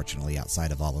TV, unfortunately,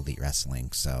 outside of All Elite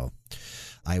Wrestling, so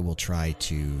I will try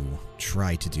to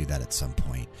do that at some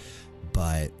point.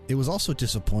 But it was also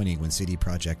disappointing when CD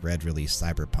Projekt Red released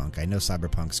Cyberpunk. I know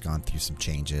Cyberpunk's gone through some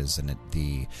changes, and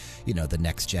the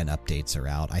next gen updates are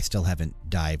out. I still haven't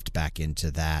dived back into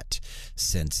that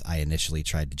since I initially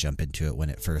tried to jump into it when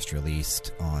it first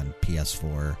released on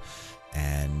PS4,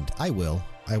 and I will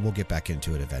get back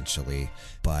into it eventually.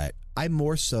 But I'm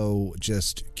more so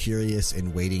just curious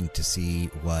and waiting to see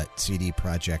what CD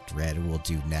Projekt Red will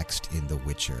do next in the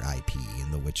Witcher IP,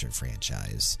 in the Witcher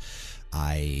franchise.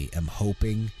 I am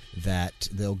hoping that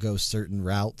they'll go certain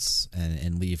routes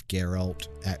and leave Geralt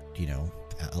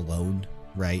alone,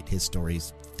 right? His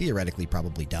story's theoretically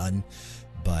probably done,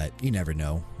 but you never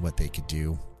know what they could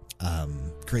do.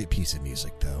 Great piece of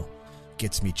music, though.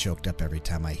 Gets me choked up every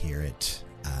time I hear it.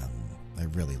 I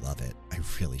really love it. I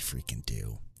really freaking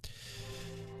do.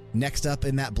 Next up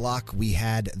in that block, we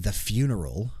had The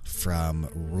Funeral from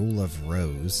Rule of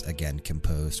Rose, again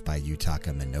composed by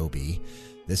Yutaka Minobe.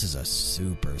 This is a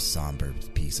super somber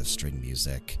piece of string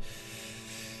music,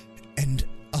 and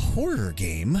a horror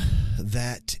game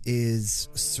that is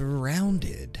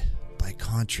surrounded by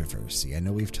controversy. I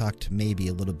know we've talked maybe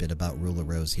a little bit about Rule of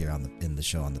Rose here in the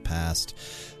show in the past.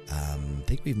 I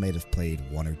think we might have played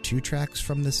 1 or 2 tracks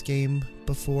from this game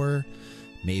before,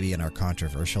 maybe in our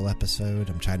controversial episode.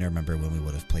 I'm trying to remember when we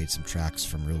would have played some tracks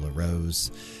from Rule of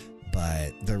Rose.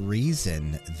 But the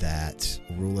reason that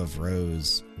Rule of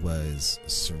Rose was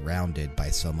surrounded by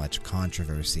so much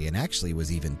controversy and actually was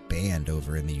even banned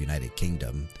over in the United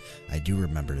Kingdom, I do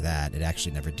remember that. It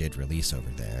actually never did release over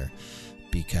there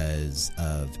because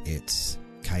of its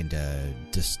kind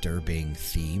of disturbing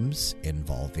themes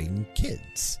involving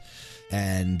kids.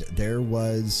 And there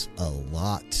was a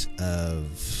lot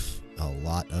of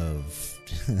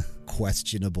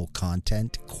questionable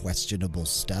content, questionable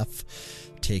stuff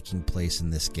taking place in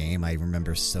this game. I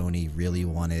remember Sony really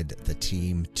wanted the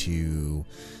team to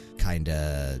kind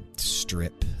of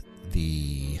strip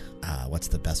the, what's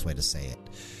the best way to say it?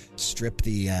 Strip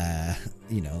the,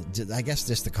 I guess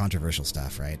just the controversial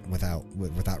stuff, right?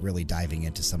 Without really diving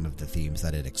into some of the themes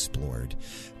that it explored.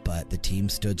 But the team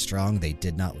stood strong. They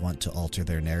did not want to alter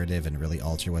their narrative and really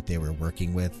alter what they were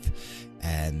working with.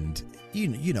 And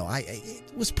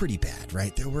it was pretty bad,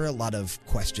 right? There were a lot of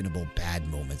questionable bad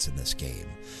moments in this game.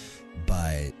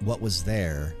 But what was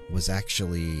there was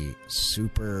actually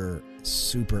super,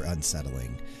 super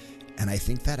unsettling. And I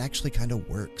think that actually kind of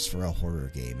works for a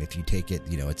horror game. If you take it,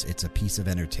 it's a piece of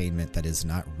entertainment that is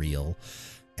not real,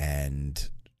 and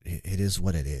it is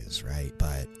what it is, right?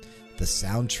 But the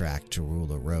soundtrack to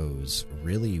Rule of Rose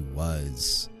really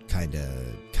was kind of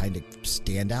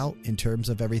stand out in terms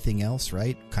of everything else,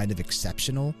 right? Kind of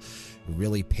exceptional.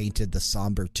 Really painted the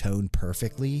somber tone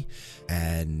perfectly,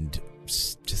 and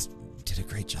just did a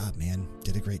great job, man.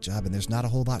 Did a great job. And there's not a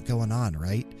whole lot going on,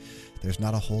 right? There's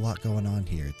not a whole lot going on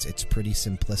here. It's pretty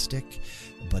simplistic,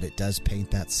 but it does paint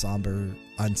that somber,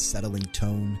 unsettling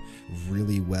tone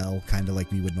really well, kind of like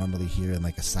we would normally hear in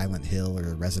like a Silent Hill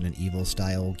or a Resident Evil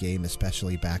style game,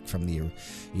 especially back from the,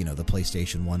 the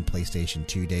PlayStation 1, PlayStation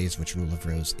 2 days, which Rule of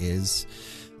Rose is,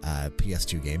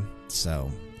 PS2 game.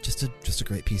 So just a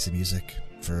great piece of music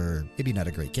for maybe not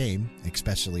a great game,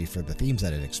 especially for the themes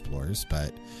that it explores,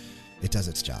 but it does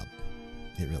its job.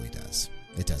 It really does.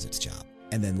 It does its job.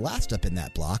 And then last up in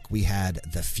that block, we had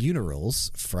The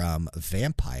Funerals from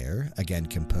Vampire, again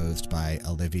composed by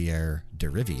Olivier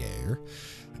Derivière.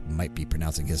 Might be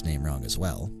pronouncing his name wrong as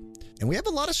well. And we have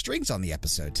a lot of strings on the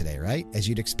episode today, right? As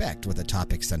you'd expect, with a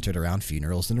topic centered around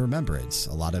funerals and remembrance.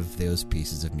 A lot of those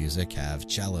pieces of music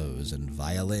have cellos and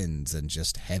violins and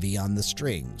just heavy on the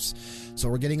strings. So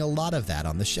we're getting a lot of that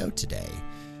on the show today.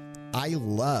 I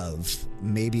love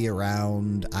maybe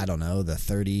around, I don't know, the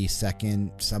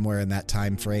 30-second, somewhere in that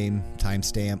time frame,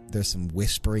 timestamp. There's some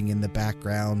whispering in the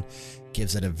background.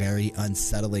 Gives it a very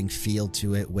unsettling feel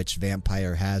to it, which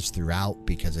Vampire has throughout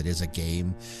because it is a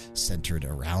game centered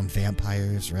around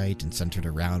vampires, right? And centered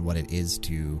around what it is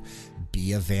to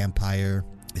be a vampire,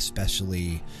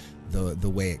 especially the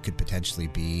way it could potentially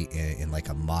be in like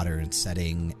a modern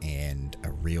setting and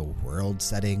a real world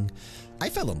setting. I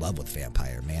fell in love with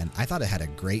Vampire, man. I thought it had a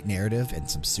great narrative and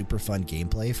some super fun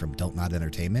gameplay from Don't Nod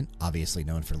Entertainment, obviously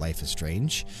known for Life is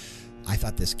Strange. I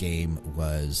thought this game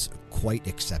was quite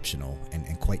exceptional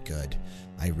and quite good.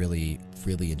 I really,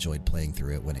 really enjoyed playing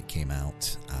through it when it came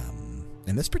out.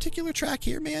 And this particular track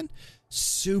here, man,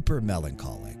 super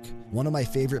melancholic. One of my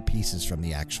favorite pieces from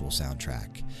the actual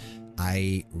soundtrack.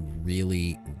 I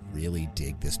really, really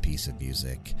dig this piece of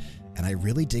music, and I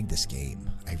really dig this game.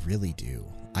 I really do.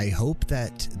 I hope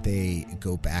that they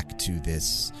go back to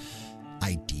this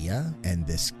idea and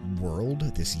this world,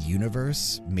 this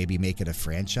universe, maybe make it a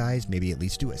franchise, maybe at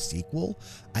least do a sequel.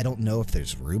 I don't know if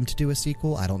there's room to do a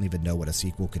sequel. I don't even know what a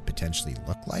sequel could potentially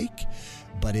look like,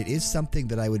 but it is something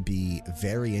that I would be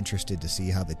very interested to see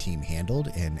how the team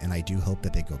handled, and I do hope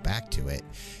that they go back to it.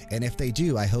 And if they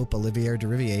do, I hope Olivier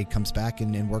Derivière comes back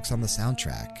and works on the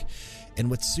soundtrack. And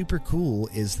what's super cool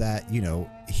is that,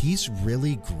 he's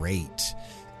really great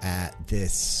at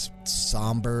this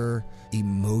somber,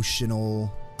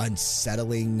 emotional,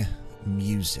 unsettling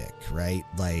music, right?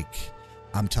 Like,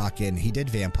 I'm talking, he did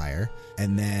Vampire,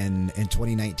 and then in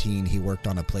 2019, he worked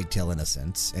on A Plague Tale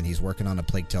Innocence, and he's working on A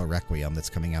Plague Tale Requiem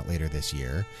that's coming out later this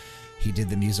year. He did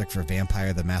the music for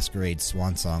Vampire the Masquerade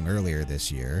Swan Song earlier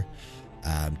this year,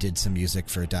 did some music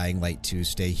for Dying Light 2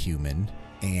 Stay Human,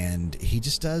 and he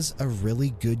just does a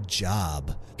really good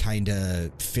job kind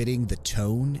of fitting the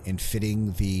tone and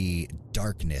fitting the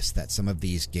darkness that some of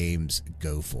these games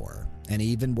go for. And he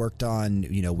even worked on,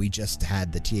 we just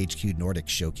had the THQ Nordic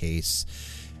showcase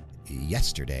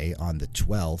yesterday on the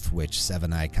 12th, which Sev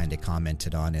and I kind of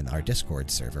commented on in our Discord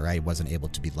server. I wasn't able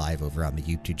to be live over on the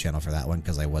YouTube channel for that one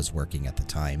because I was working at the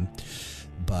time.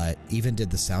 But even did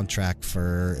the soundtrack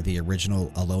for the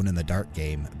original Alone in the Dark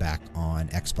game back on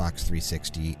Xbox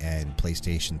 360 and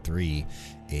PlayStation 3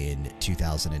 in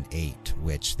 2008,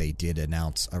 which they did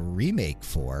announce a remake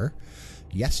for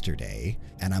yesterday.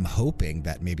 And I'm hoping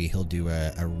that maybe he'll do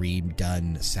a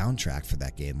redone soundtrack for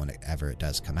that game whenever it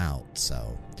does come out.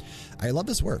 So I love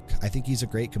his work. I think he's a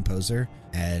great composer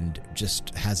and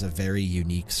just has a very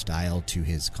unique style to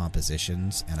his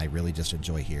compositions, and I really just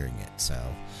enjoy hearing it. So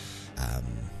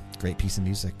great piece of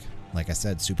music. Like I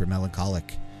said, super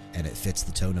melancholic, and it fits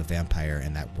the tone of Vampire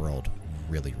and that world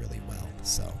really, really well.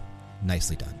 So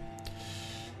nicely done.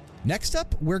 Next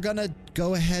up, we're going to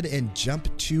go ahead and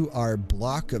jump to our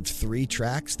block of 3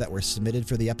 tracks that were submitted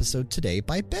for the episode today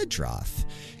by Bedroth.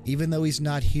 Even though he's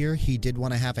not here, he did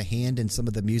want to have a hand in some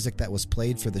of the music that was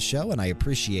played for the show, and I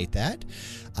appreciate that.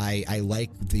 I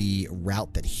like the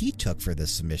route that he took for the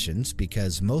submissions,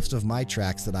 because most of my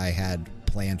tracks that I had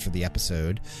planned for the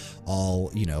episode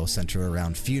all, center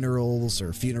around funerals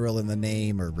or funeral in the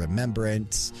name or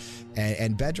remembrance.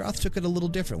 And Bedroth took it a little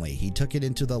differently. He took it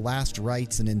into the last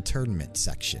rites and interment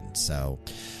section. So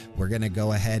we're going to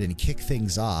go ahead and kick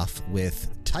things off with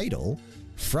Title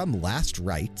from Last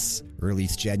Rites,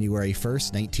 released January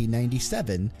 1st,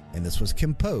 1997, and this was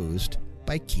composed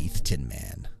by Keith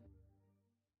Tinman.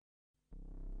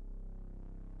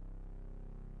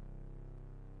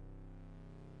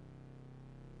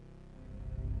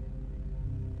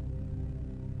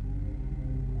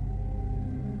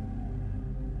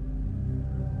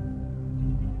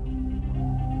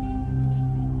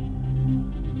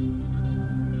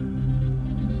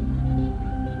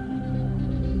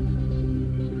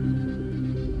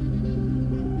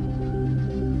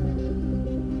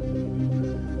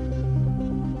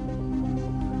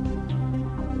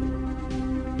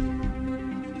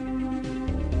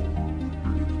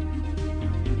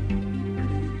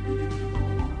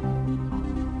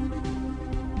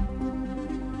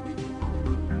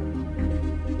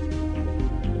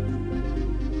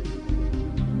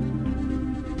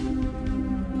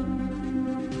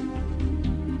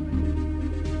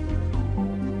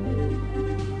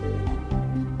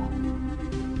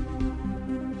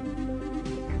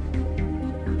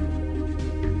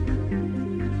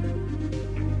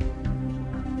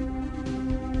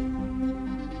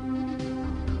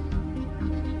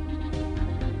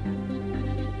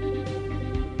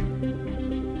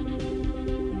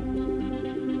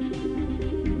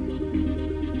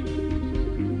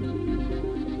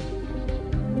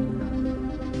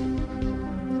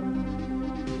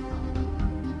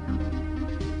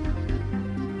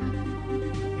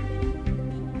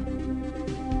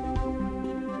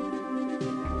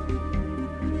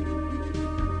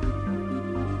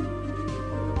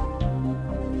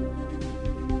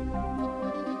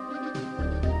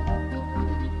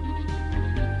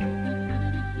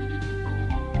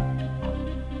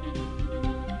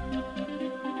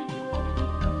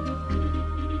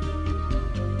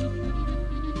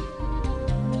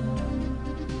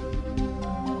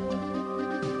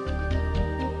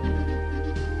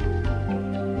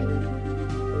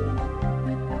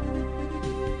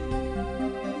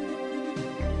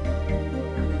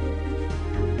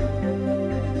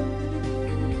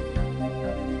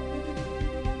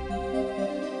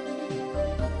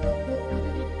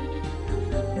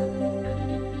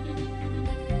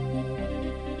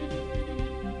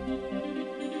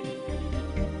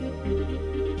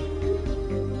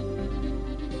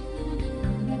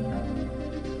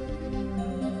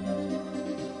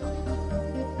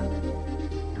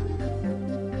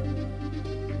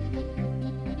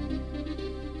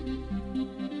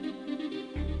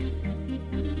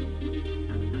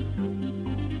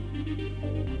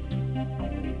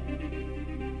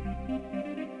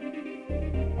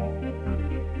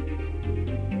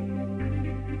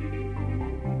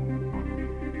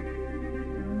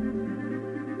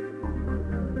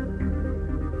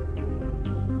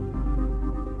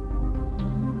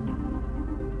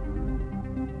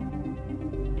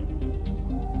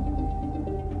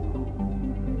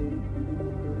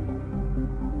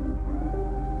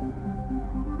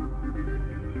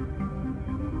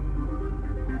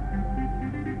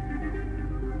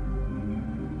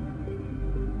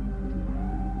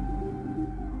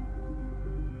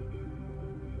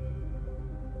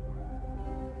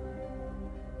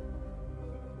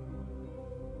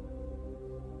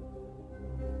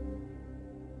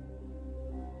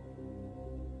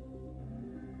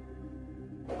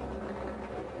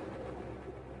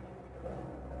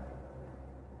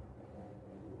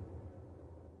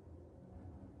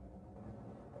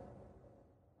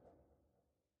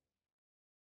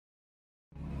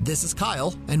 This is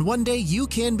Kyle, and one day you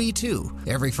can be too.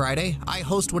 Every Friday, I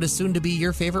host what is soon to be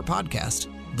your favorite podcast,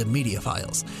 The Media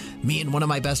Files. Me and one of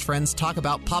my best friends talk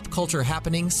about pop culture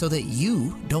happenings so that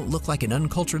you don't look like an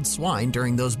uncultured swine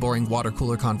during those boring water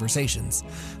cooler conversations.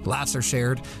 Laughs are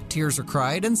shared, tears are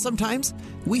cried, and sometimes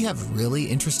we have really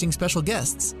interesting special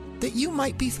guests that you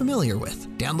might be familiar with.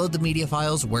 Download The Media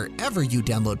Files wherever you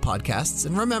download podcasts,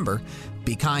 and remember,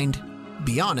 be kind,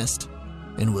 be honest,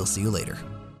 and we'll see you later.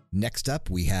 Next up,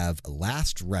 we have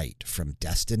Last Rite from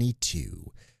Destiny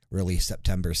 2, released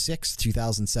September 6,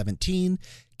 2017,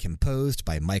 composed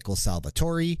by Michael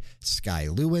Salvatore, Sky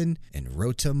Lewin, and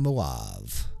Rotem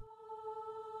Moav.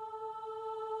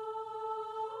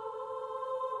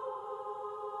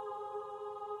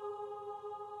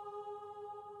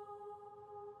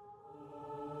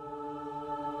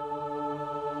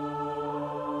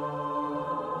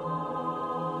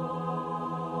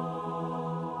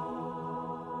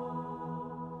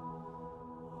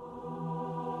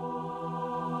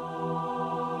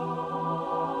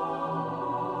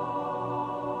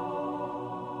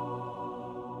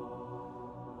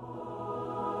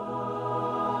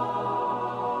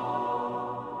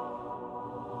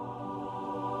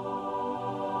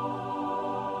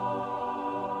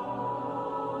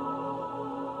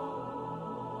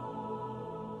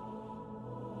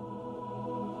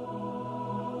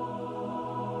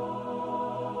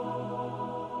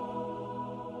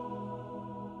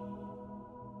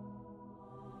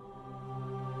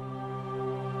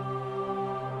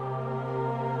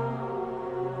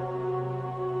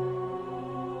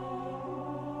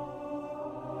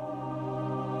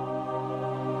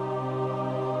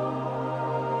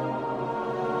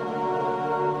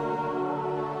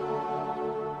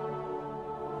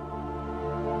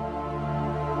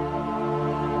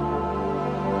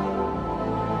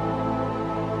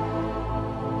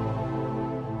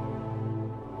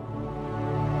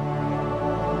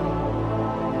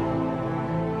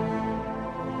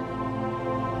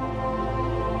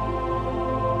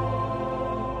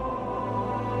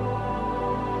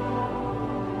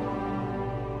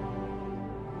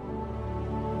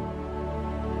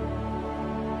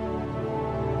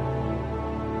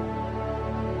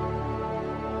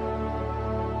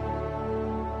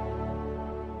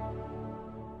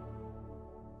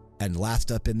 And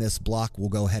last up in this block, we'll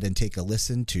go ahead and take a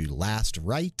listen to Last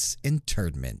Rite's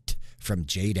Internment from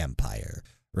Jade Empire,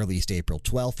 released April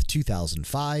 12th,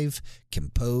 2005,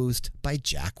 composed by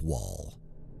Jack Wall.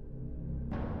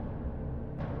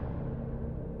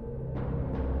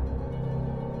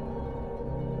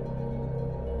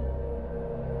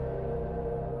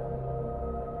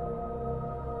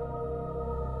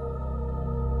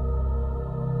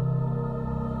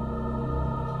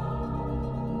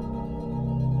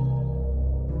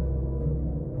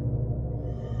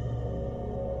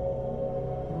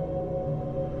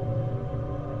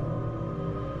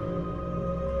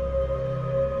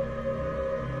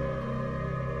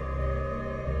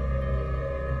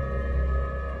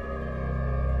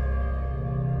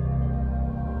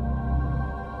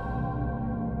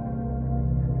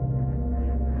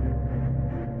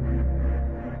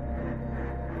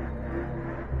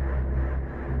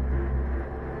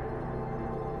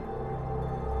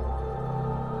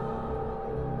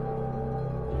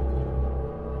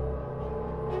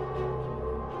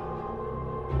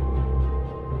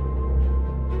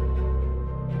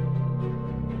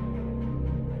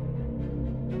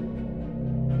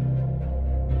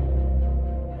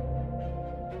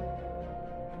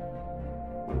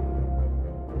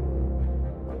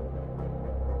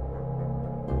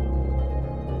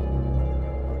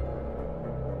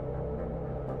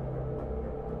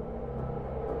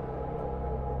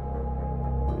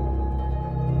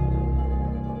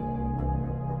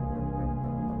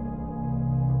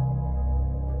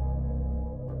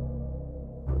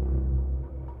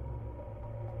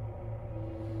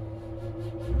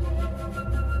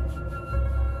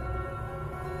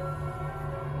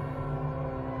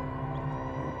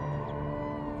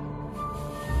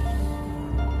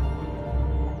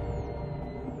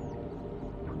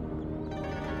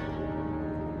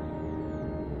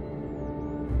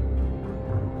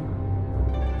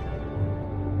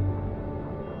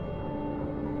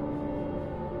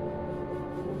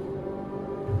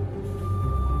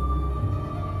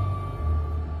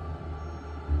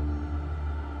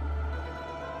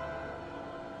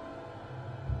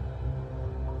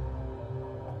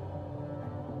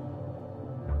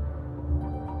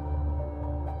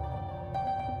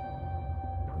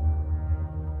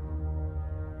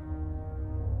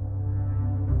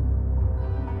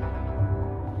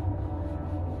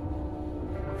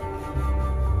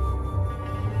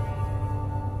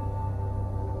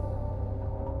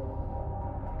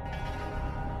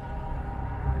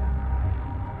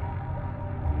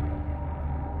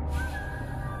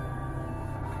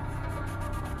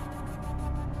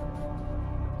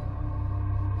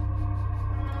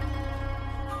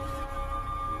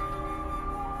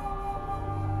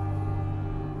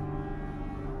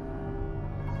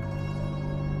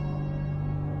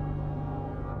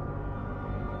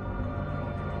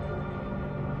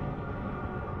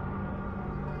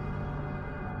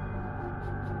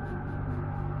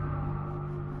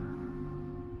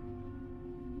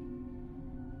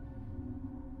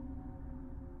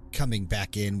 Coming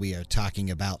back in, we are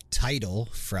talking about Tidal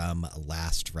from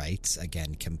Last Rites,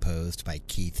 again composed by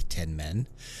Keith Tinman.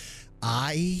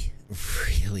 I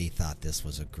really thought this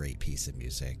was a great piece of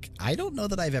music. I don't know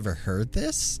that I've ever heard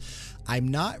this. I'm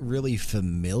not really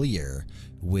familiar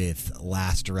with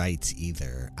Last Rites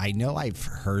either. I know I've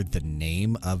heard the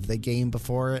name of the game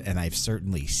before, and I've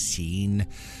certainly seen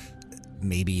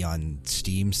maybe on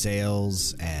Steam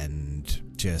sales and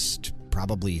just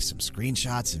probably some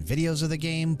screenshots and videos of the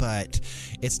game, but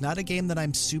it's not a game that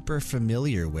I'm super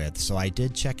familiar with. So I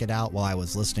did check it out while I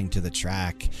was listening to the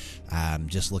track,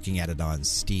 just looking at it on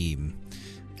Steam.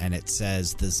 And it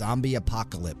says, the zombie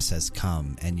apocalypse has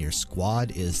come and your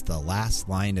squad is the last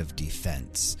line of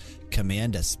defense.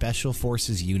 Command a special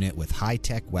forces unit with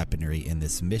high-tech weaponry in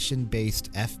this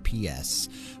mission-based FPS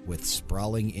with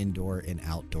sprawling indoor and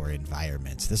outdoor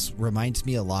environments. This reminds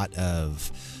me a lot of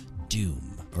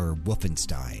Doom or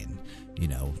Wolfenstein, you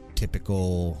know,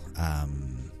 typical,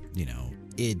 you know,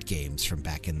 id games from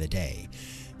back in the day.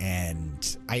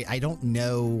 And I don't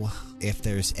know if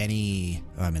there's any,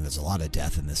 I mean, there's a lot of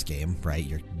death in this game, right?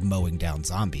 You're mowing down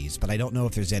zombies, but I don't know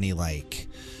if there's any like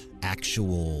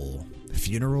actual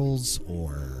funerals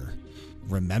or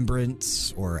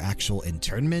remembrance or actual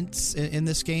internments in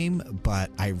this game, but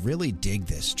I really dig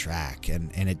this track,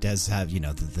 and it does have, you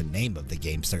know, the name of the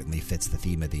game certainly fits the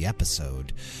theme of the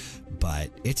episode,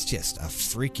 but it's just a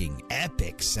freaking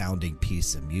epic sounding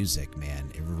piece of music,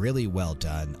 man. Really well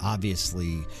done.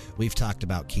 Obviously, we've talked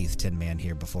about Keith Tinman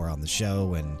here before on the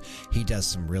show, and he does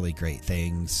some really great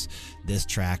things. This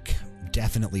track,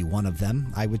 definitely one of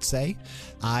them, I would say.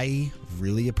 I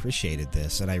really appreciated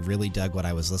this, and I really dug what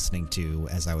I was listening to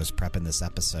as I was prepping this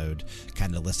episode,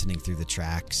 kind of listening through the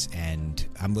tracks, and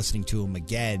I'm listening to them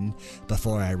again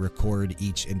before I record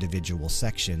each individual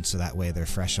section, so that way they're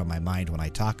fresh on my mind when I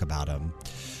talk about them.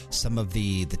 Some of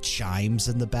the chimes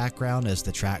in the background as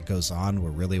the track goes on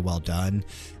were really well done,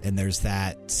 and there's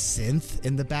that synth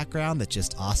in the background that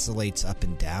just oscillates up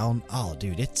and down. Oh,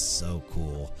 dude, it's so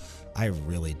cool. I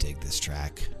really dig this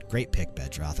track. Great pick,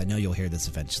 Bedroth. I know you'll hear this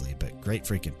eventually, but great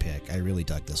freaking pick. I really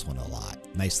dug this one a lot.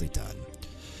 Nicely done.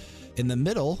 In the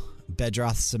middle,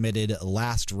 Bedroth submitted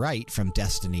Last Rite from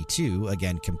Destiny 2,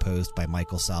 again composed by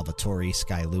Michael Salvatore,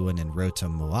 Sky Lewin, and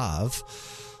Rotom Moav.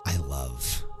 I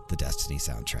love the Destiny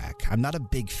soundtrack. I'm not a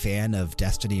big fan of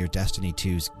Destiny or Destiny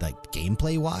 2's like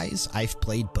gameplay wise. I've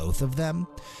played both of them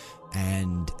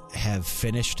and have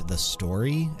finished the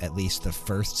story, at least the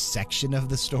first section of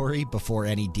the story, before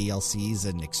any DLCs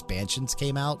and expansions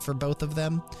came out for both of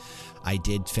them. I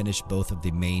did finish both of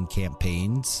the main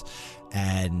campaigns,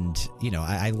 and, you know,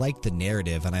 I like the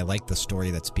narrative and I like the story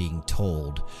that's being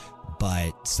told,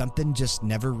 but something just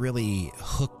never really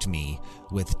hooked me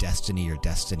with Destiny or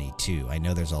Destiny 2. I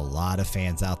know there's a lot of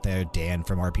fans out there, Dan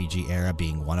from RPG Era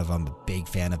being one of them, a big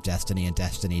fan of Destiny and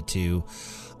Destiny 2.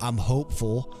 I'm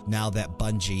hopeful now that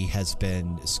Bungie has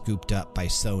been scooped up by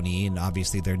Sony, and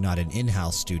obviously they're not an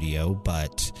in-house studio,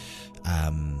 but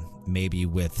maybe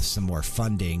with some more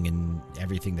funding and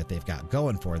everything that they've got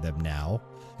going for them now,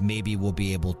 maybe we'll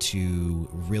be able to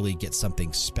really get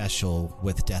something special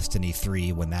with Destiny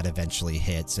 3 when that eventually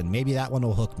hits, and maybe that one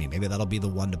will hook me. Maybe that'll be the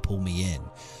one to pull me in.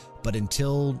 But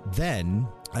until then,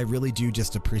 I really do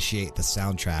just appreciate the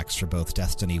soundtracks for both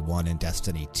Destiny 1 and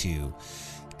Destiny 2.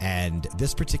 And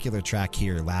this particular track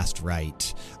here, Last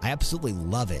Rite, I absolutely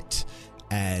love it.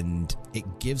 And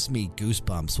it gives me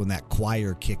goosebumps when that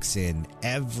choir kicks in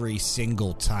every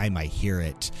single time I hear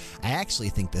it. I actually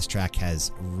think this track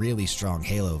has really strong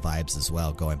Halo vibes as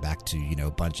well, going back to, you know,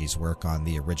 Bungie's work on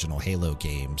the original Halo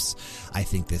games. I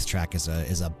think this track is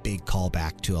a big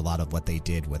callback to a lot of what they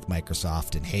did with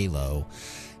Microsoft and Halo.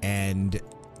 And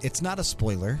it's not a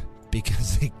spoiler,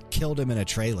 because they killed him in a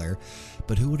trailer,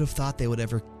 but who would have thought they would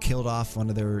ever killed off one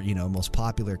of their, you know, most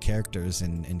popular characters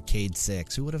in Cayde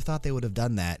 6? Who would have thought they would have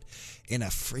done that in a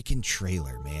freaking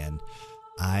trailer, man?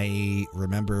 I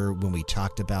remember when we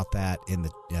talked about that in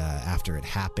the after it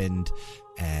happened,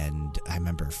 and I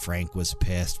remember Frank was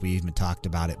pissed. We even talked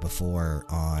about it before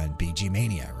on BG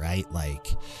Mania, right? Like,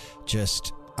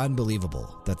 just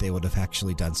unbelievable that they would have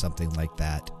actually done something like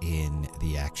that in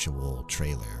the actual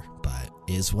trailer. But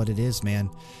is what it is,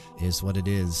 man. Is what it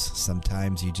is.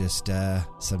 Sometimes you just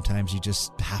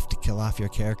have to kill off your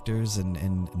characters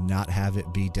and not have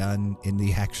it be done in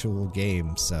the actual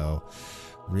game. So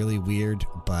really weird,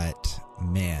 but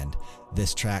man,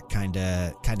 this track kind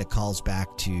of calls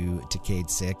back to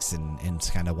Cayde 6 and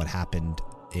kind of what happened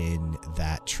in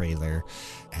that trailer,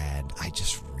 and I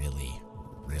just really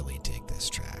dig this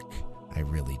track. I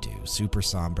really do. Super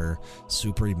somber,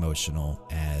 super emotional,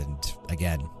 and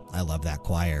again, I love that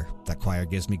choir. That choir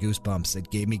gives me goosebumps. It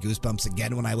gave me goosebumps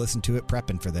again when I listened to it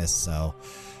prepping for this, so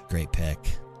great pick.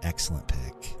 Excellent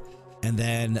pick. And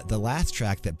then the last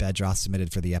track that Bedroth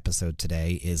submitted for the episode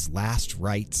today is Last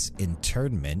Rites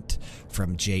Internment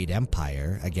from Jade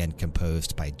Empire, again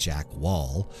composed by Jack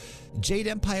Wall. Jade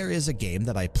Empire is a game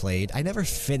that I played. I never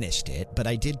finished it, but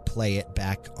I did play it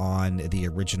back on the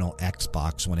original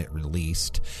Xbox when it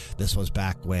released. This was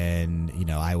back when,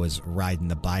 I was riding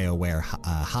the BioWare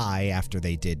high after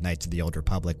they did Knights of the Old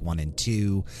Republic 1 and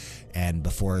 2, and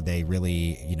before they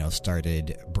really,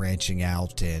 started branching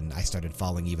out, and I started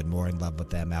falling even more in love with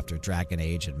them after Dragon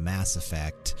Age and Mass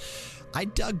Effect. I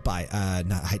dug I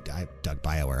dug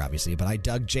BioWare, obviously, but I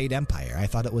dug Jade Empire. I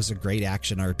thought it was a great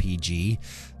action RPG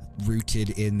rooted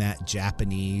in that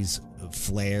Japanese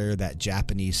flair, that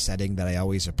Japanese setting that I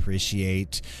always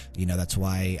appreciate. That's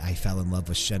why I fell in love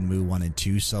with Shenmue 1 and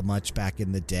 2 so much back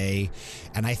in the day.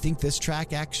 And I think this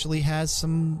track actually has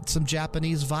some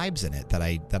Japanese vibes in it that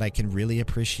I can really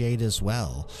appreciate as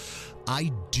well.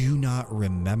 I do not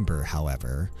remember,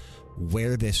 however,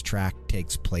 where this track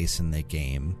takes place in the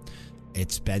game.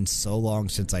 It's been so long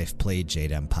since I've played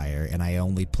Jade Empire, and I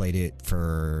only played it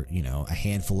for, a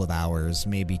handful of hours,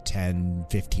 maybe 10,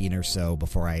 15 or so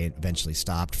before I eventually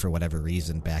stopped for whatever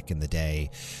reason back in the day.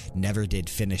 Never did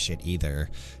finish it either,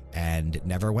 and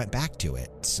never went back to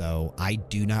it. So I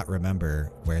do not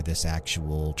remember where this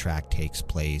actual track takes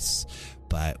place,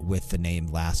 but with the name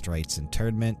Last Rites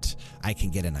Internment, I can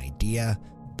get an idea,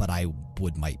 but I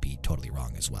might be totally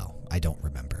wrong as well. I don't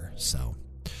remember, so...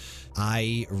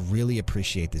 I really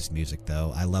appreciate this music,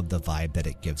 though. I love the vibe that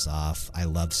it gives off. I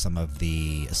love some of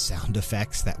the sound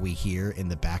effects that we hear in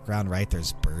the background, right?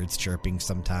 There's birds chirping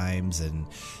sometimes, and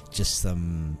just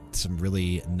some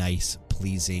really nice,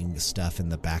 pleasing stuff in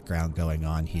the background going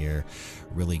on here.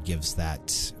 Really gives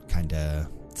that kind of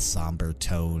somber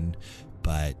tone,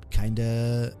 but kind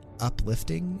of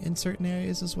uplifting in certain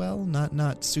areas as well.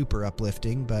 Not super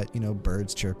uplifting, but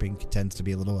birds chirping tends to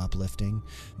be a little uplifting.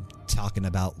 Talking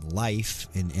about life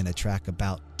in a track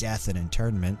about death and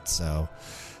internment. So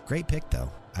great pick, though.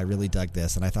 I really dug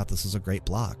this, and I thought this was a great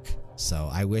block. So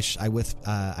I wish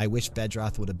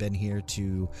Bedroth would have been here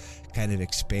to kind of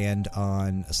expand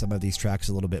on some of these tracks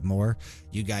a little bit more.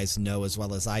 You guys know as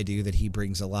well as I do that he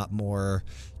brings a lot more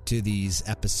to these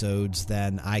episodes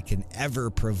than I can ever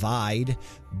provide.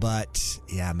 But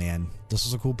yeah, man, this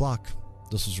was a cool block.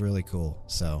 This was really cool.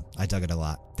 So I dug it a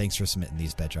lot. Thanks for submitting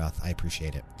these, Bedroth. I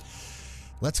appreciate it.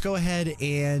 Let's go ahead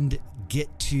and get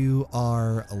to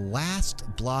our last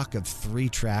block of 3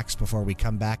 tracks before we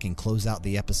come back and close out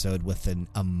the episode with an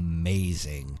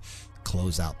amazing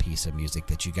closeout piece of music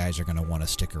that you guys are going to want to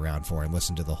stick around for and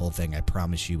listen to the whole thing. I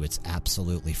promise you it's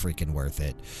absolutely freaking worth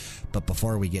it. But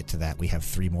before we get to that, we have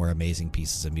 3 more amazing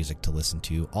pieces of music to listen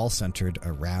to, all centered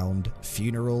around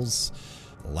funerals,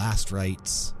 last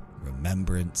rites,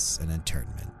 remembrance, and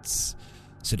internments.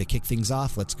 So to kick things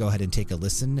off, let's go ahead and take a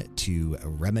listen to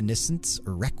Reminiscence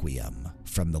Requiem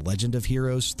from The Legend of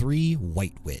Heroes 3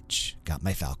 White Witch. Got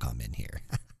my Falcom in here.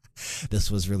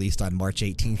 This was released on March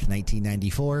 18th,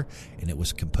 1994, and it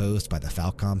was composed by the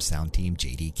Falcom sound team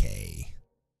JDK.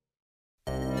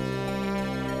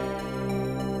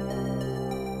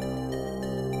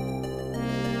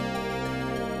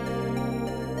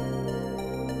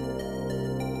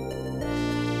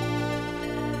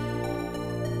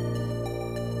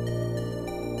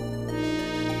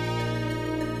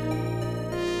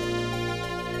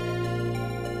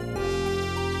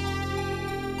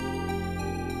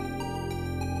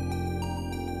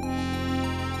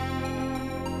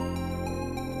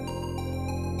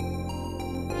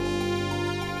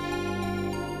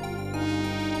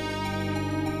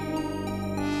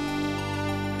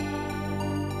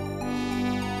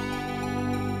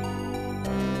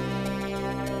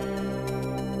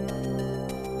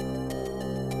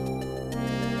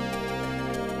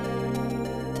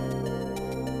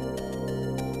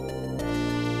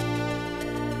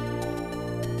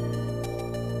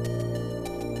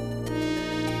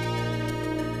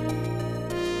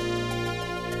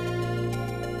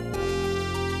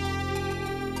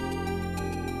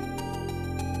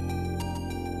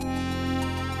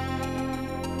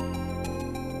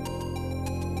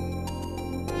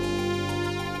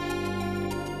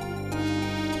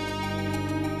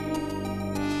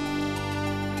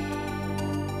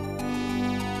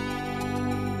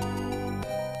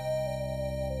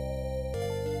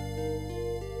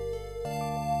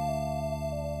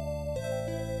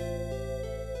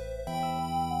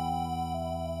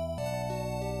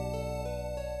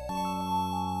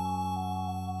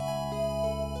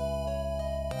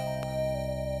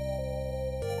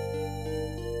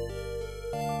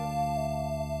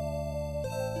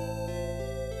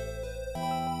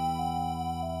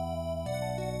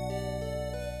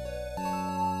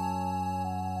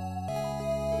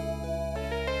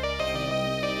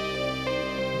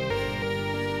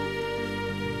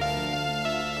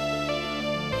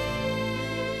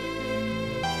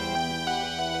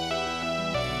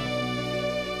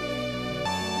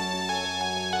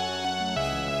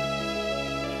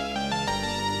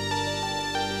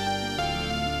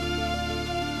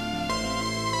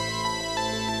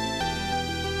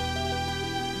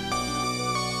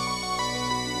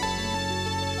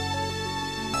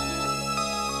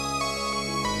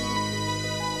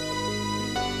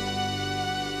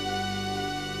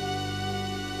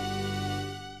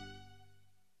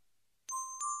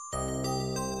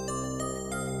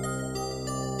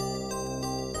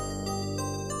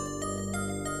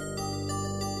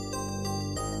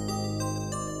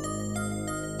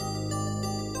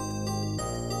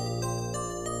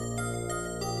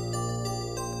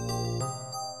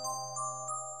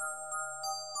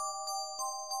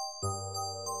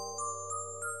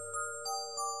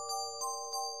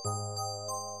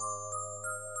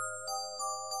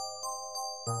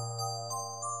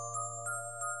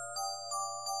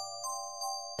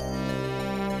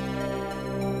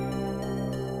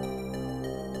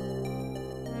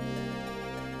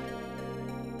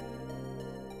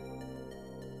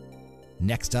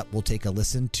 Next up, we'll take a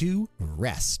listen to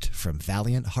Rest from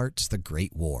Valiant Hearts: The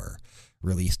Great War,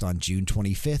 released on June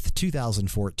 25th,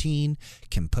 2014,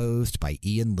 composed by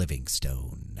Ian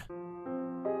Livingstone.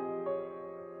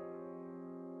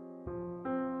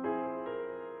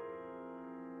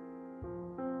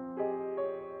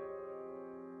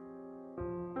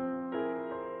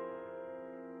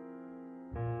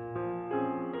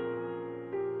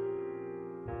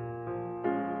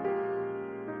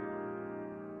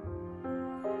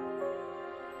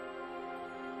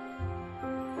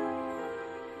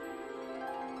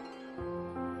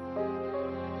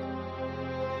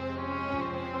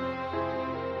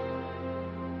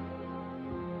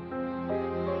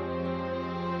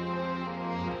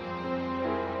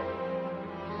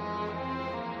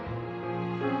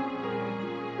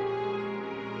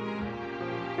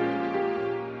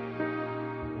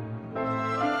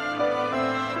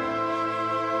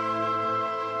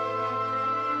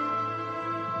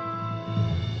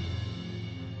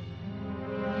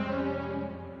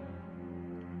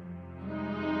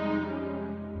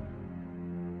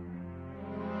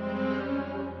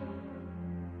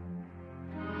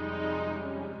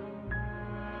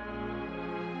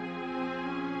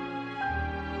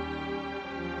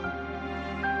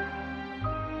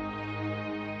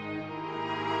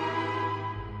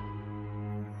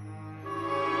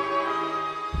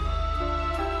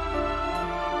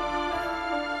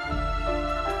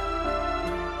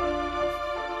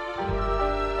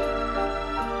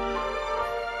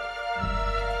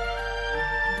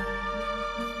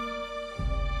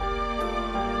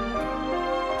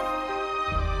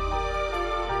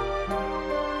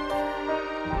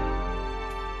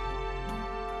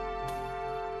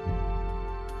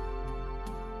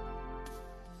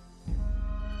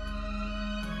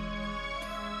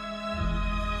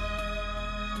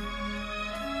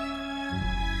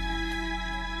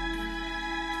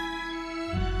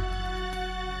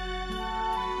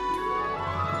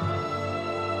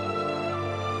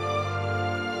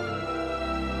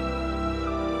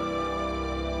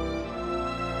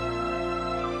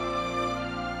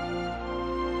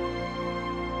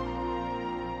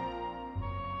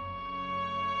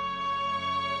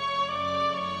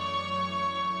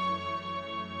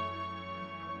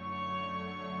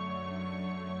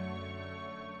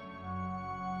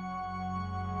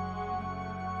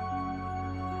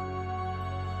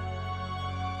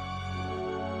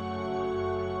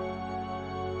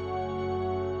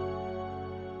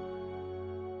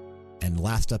 And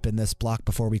last up in this block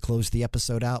before we close the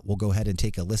episode out, we'll go ahead and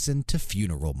take a listen to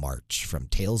Funeral March from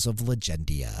Tales of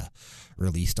Legendia,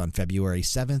 released on February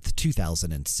 7th,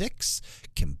 2006,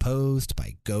 composed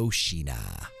by Go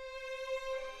Shina.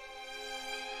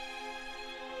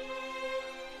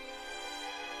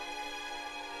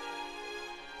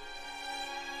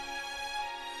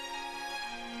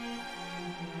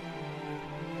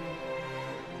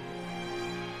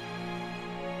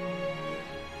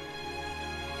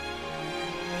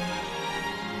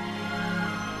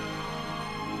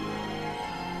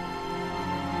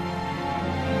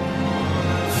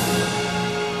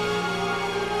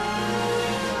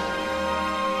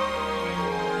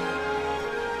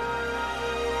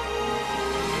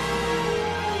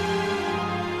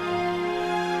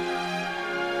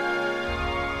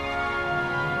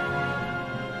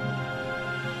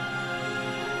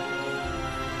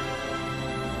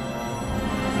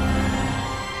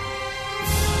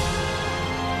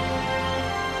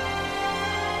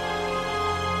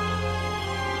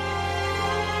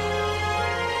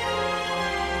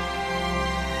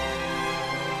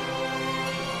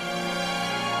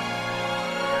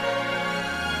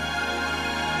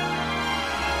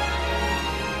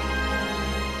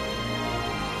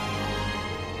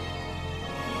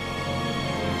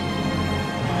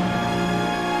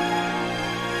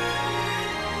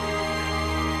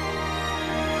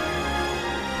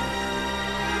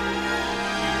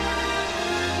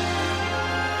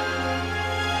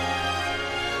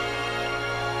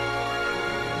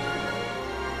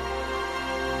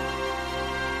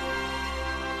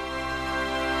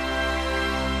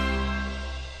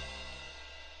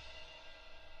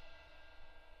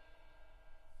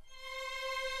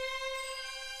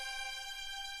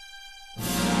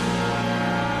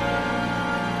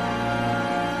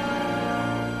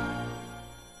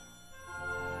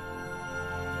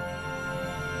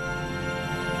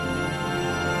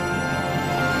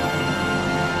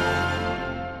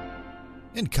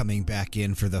 And coming back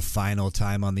in for the final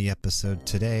time on the episode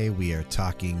today, we are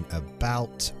talking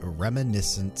about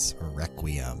Reminiscence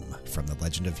Requiem from The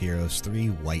Legend of Heroes 3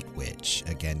 White Witch,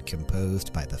 again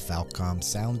composed by the Falcom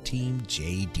sound team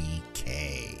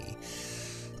JDK.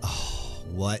 Oh,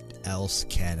 what else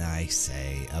can I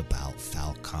say about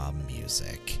Falcom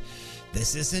music?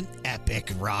 This isn't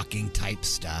epic rocking type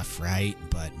stuff, right?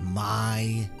 But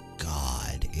my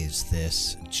God, is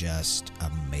this just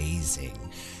amazing.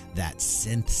 That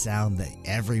synth sound that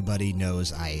everybody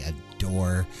knows I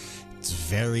adore. It's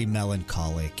very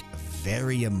melancholic,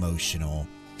 very emotional,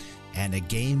 and a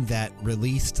game that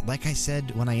released, like I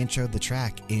said when I introed the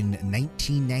track, in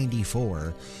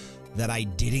 1994, that I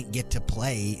didn't get to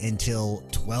play until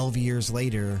 12 years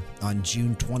later on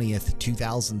June 20th,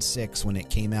 2006, when it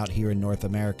came out here in North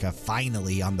America,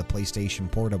 finally on the PlayStation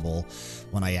Portable,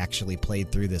 when I actually played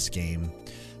through this game.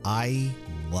 I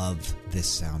love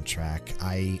this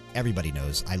soundtrack. Everybody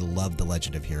knows I love The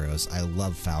Legend of Heroes. I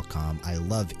love Falcom. I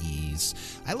love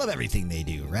Ys. I love everything they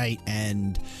do, right?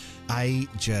 And I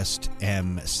just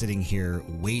am sitting here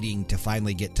waiting to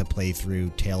finally get to play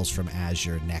through Tales from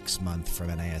Azure next month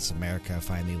from NIS America,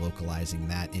 finally localizing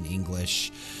that in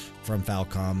English from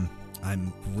Falcom.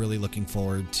 I'm really looking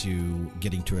forward to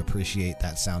getting to appreciate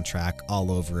that soundtrack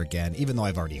all over again, even though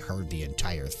I've already heard the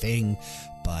entire thing,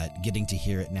 but getting to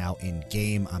hear it now in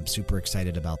game, I'm super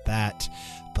excited about that.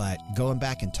 But going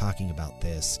back and talking about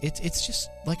this, it's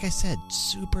just, like I said,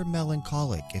 super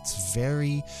melancholic. It's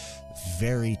very,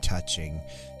 very touching,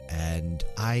 and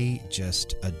I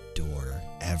just adore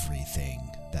everything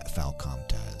that Falcom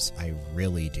does. I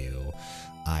really do.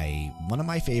 One of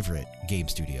my favorite game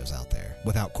studios out there,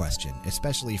 without question,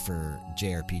 especially for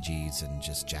JRPGs and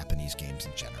just Japanese games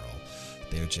in general.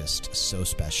 They're just so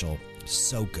special,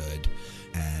 so good,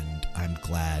 and I'm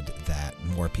glad that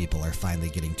more people are finally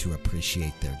getting to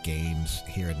appreciate their games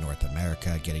here in North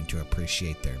America, getting to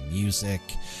appreciate their music.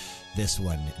 This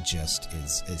one just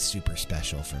is super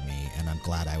special for me, and I'm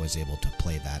glad I was able to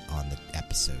play that on the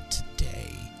episode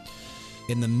today.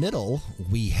 In the middle,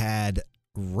 we had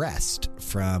Rest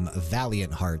from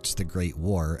Valiant Hearts: The Great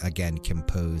War, again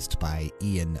composed by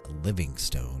Ian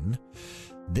Livingstone.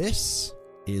 This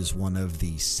is one of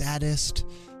the saddest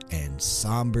and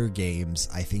somber games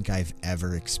I think I've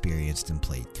ever experienced and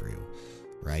played through,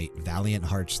 right? Valiant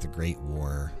Hearts: The Great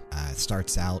War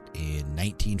starts out in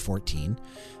 1914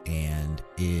 and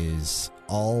is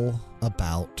all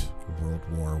about World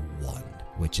War I,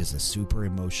 which is a super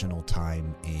emotional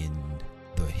time in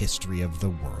the history of the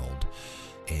world.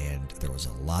 And there was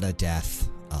a lot of death,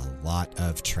 a lot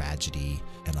of tragedy,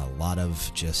 and a lot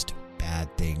of just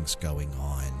bad things going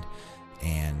on.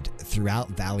 And throughout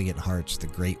Valiant Hearts: The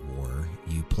Great War,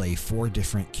 you play 4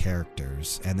 different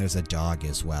characters, and there's a dog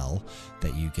as well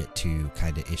that you get to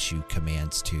kind of issue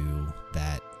commands to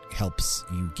that helps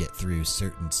you get through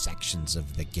certain sections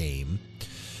of the game.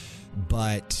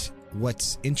 But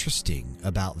what's interesting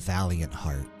about Valiant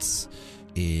Hearts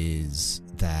is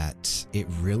that it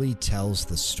really tells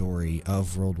the story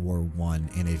of World War I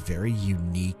in a very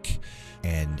unique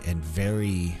and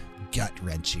very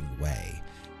gut-wrenching way.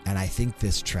 And I think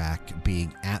this track,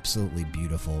 being absolutely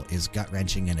beautiful, is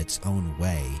gut-wrenching in its own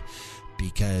way,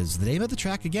 because the name of the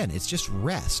track, again, it's just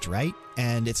Rest, right?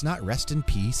 And it's not Rest in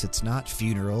Peace, it's not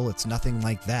Funeral, it's nothing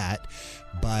like that,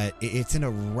 but it's in a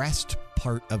rest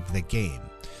part of the game.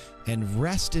 And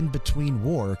rest in between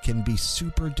war can be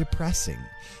super depressing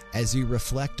as you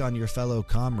reflect on your fellow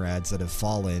comrades that have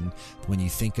fallen, when you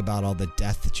think about all the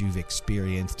death that you've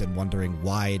experienced and wondering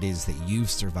why it is that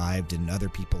you've survived and other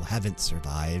people haven't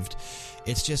survived.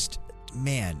 It's just,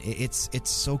 man, it's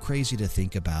so crazy to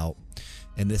think about.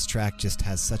 And this track just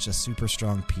has such a super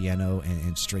strong piano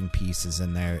and string pieces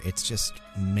in there. It's just,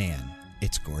 man,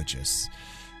 it's gorgeous.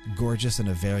 Gorgeous in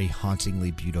a very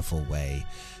hauntingly beautiful way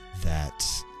that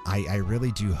I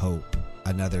really do hope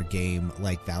another game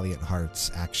like Valiant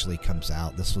Hearts actually comes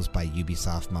out. This was by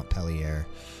Ubisoft Montpellier,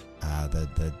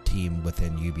 the team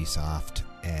within Ubisoft,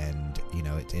 and you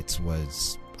know it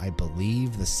was, I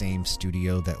believe, the same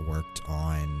studio that worked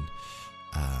on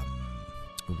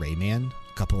Rayman,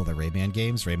 a couple of the Rayman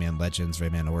games, Rayman Legends,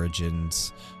 Rayman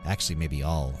Origins, actually maybe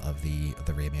all of the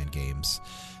Rayman games.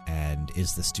 And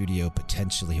is the studio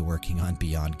potentially working on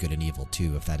Beyond Good and Evil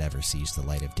 2 if that ever sees the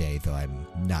light of day, though I'm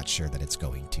not sure that it's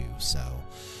going to. So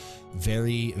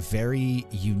very, very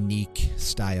unique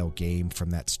style game from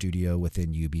that studio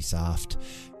within Ubisoft.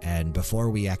 And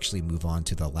before we actually move on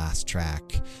to the last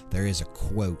track, there is a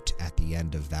quote at the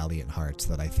end of Valiant Hearts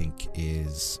that I think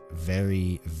is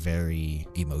very, very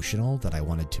emotional that I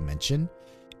wanted to mention.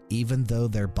 Even though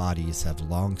their bodies have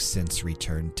long since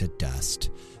returned to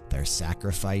dust, their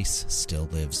sacrifice still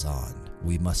lives on.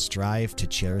 We must strive to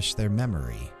cherish their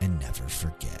memory and never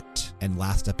forget. And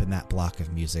last up in that block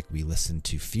of music, we listen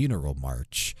to Funeral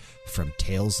March from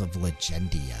Tales of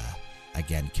Legendia.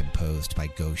 again composed by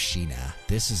Go Shiina.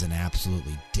 This is an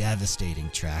absolutely devastating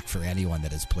track for anyone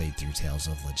that has played through Tales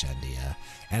of Legendia.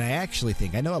 And I actually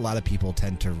think, I know a lot of people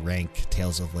tend to rank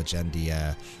Tales of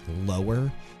Legendia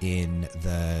lower in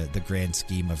the grand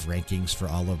scheme of rankings for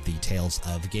all of the Tales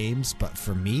of games, but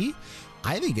for me,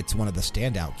 I think it's one of the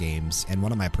standout games and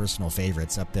one of my personal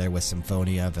favorites, up there with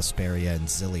Symphonia, Vesperia, and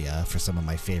Xillia for some of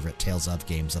my favorite Tales of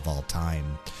games of all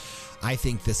time. I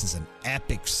think this is an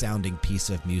epic sounding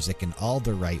piece of music in all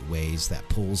the right ways that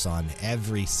pulls on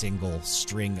every single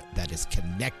string that is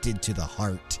connected to the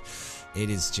heart. It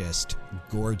is just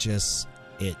gorgeous.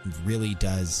 It really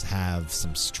does have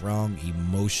some strong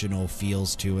emotional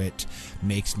feels to it.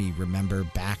 Makes me remember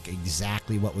back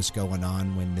exactly what was going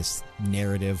on when this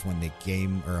narrative, when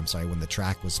the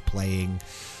track was playing.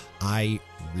 I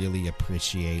really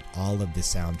appreciate all of the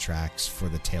soundtracks for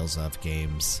the Tales of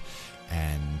games,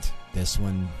 and this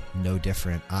one, no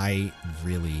different. I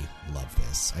really love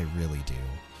this. I really do.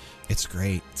 It's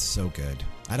great. It's so good.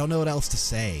 I don't know what else to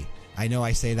say. I know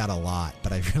I say that a lot,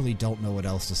 but I really don't know what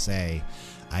else to say.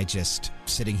 I just,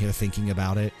 sitting here thinking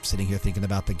about it, sitting here thinking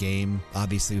about the game.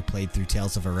 Obviously, we played through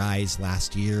Tales of Arise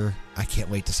last year. I can't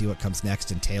wait to see what comes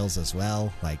next in Tales as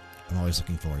well. Like, I'm always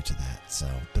looking forward to that. So,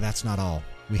 but that's not all.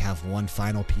 We have one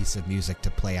final piece of music to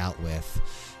play out with,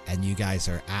 and you guys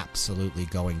are absolutely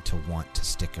going to want to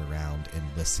stick around and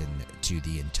listen to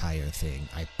the entire thing.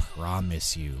 I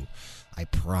promise you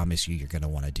you're going to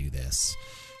want to do this.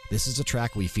 This is a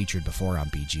track we featured before on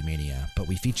BG Mania, but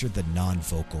we featured the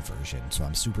non-vocal version, so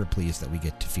I'm super pleased that we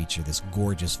get to feature this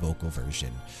gorgeous vocal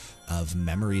version of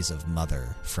Memories of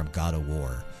Mother from God of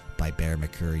War by Bear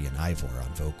McCreary and Ivor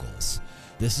on vocals.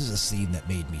 This is a scene that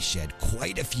made me shed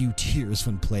quite a few tears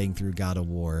when playing through God of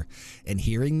War, and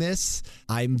hearing this,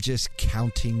 I'm just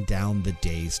counting down the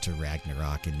days to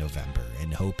Ragnarok in November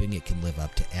and hoping it can live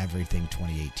up to everything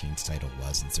 2018's title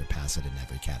was and surpass it in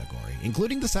every category,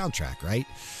 including the soundtrack, right?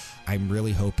 I'm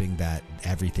really hoping that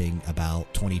everything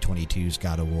about 2022's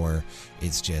God of War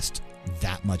is just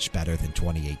that much better than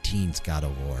 2018's God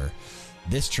of War.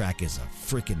 This track is a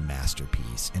freaking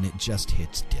masterpiece, and it just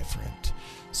hits different.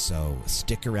 So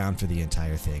stick around for the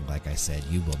entire thing. Like I said,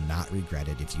 you will not regret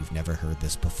it if you've never heard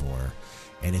this before.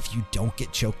 And if you don't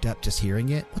get choked up just hearing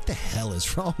it, what the hell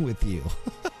is wrong with you?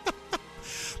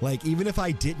 Like, even if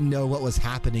I didn't know what was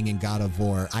happening in God of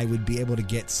War, I would be able to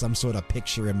get some sort of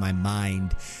picture in my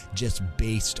mind just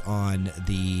based on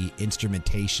the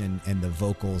instrumentation and the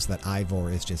vocals that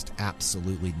Ivor is just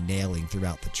absolutely nailing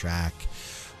throughout the track.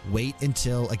 Wait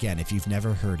until, again, if you've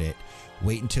never heard it,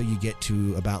 wait until you get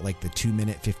to about like the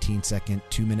 2-minute 15-second,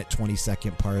 2-minute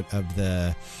 20-second part of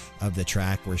the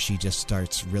track where she just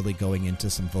starts really going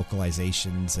into some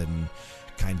vocalizations and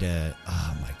kind of,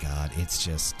 oh my God,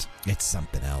 it's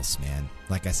something else, man.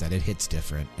 Like I said, it hits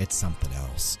different. It's something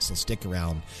else. So stick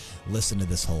around, listen to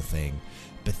this whole thing.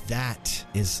 But that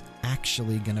is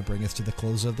actually going to bring us to the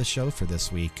close of the show for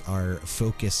this week. Our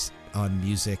focus on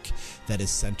music that is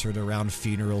centered around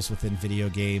funerals within video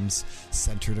games,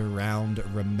 centered around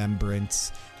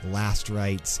remembrance, last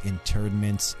rites,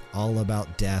 internments, all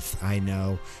about death. I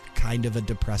know, kind of a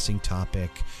depressing topic,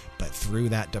 but through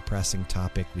that depressing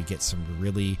topic, we get some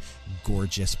really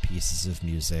gorgeous pieces of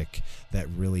music that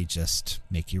really just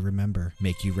make you remember,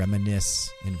 make you reminisce,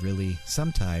 and really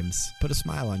sometimes put a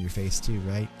smile on your face too,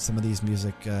 right? Some of these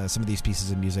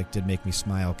pieces of music did make me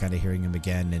smile, kind of hearing them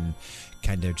again and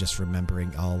kind of just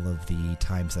remembering all of the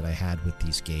times that I had with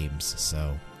these games.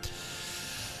 So,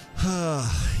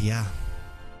 yeah,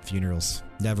 funerals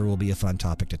never will be a fun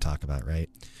topic to talk about, right?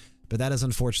 But that is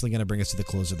unfortunately going to bring us to the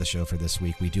close of the show for this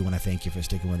week. We do want to thank you for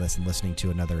sticking with us and listening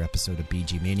to another episode of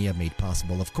BG Mania, made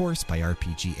possible, of course, by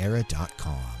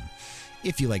RPGera.com.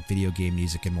 If you like video game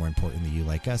music, and more importantly, you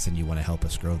like us and you want to help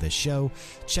us grow this show,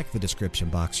 check the description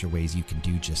box for ways you can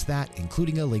do just that,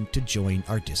 including a link to join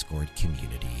our Discord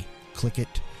community. Click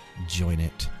it, join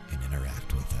it, and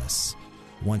interact with us.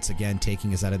 Once again,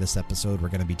 taking us out of this episode, we're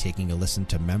going to be taking a listen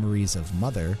to Memories of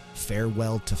Mother,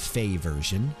 Farewell to Faye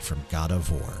version from God of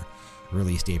War.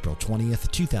 Released April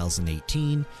 20th,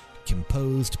 2018,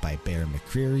 composed by Bear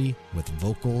McCreary with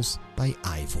vocals by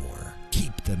Ivor.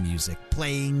 Keep the music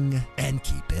playing and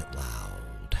keep it loud.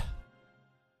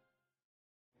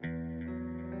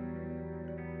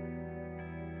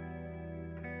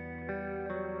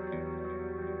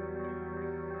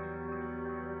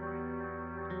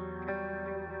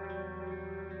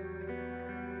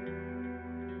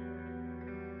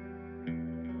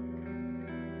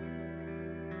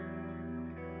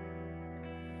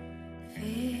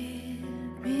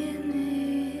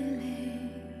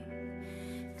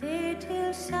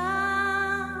 Till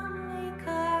some may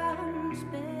come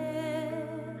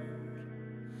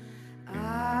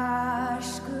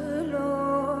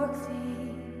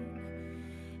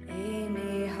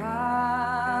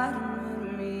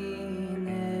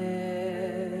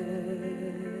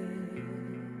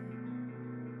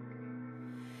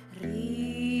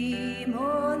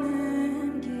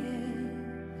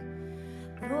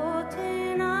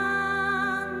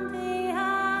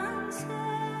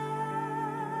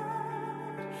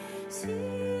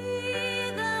see.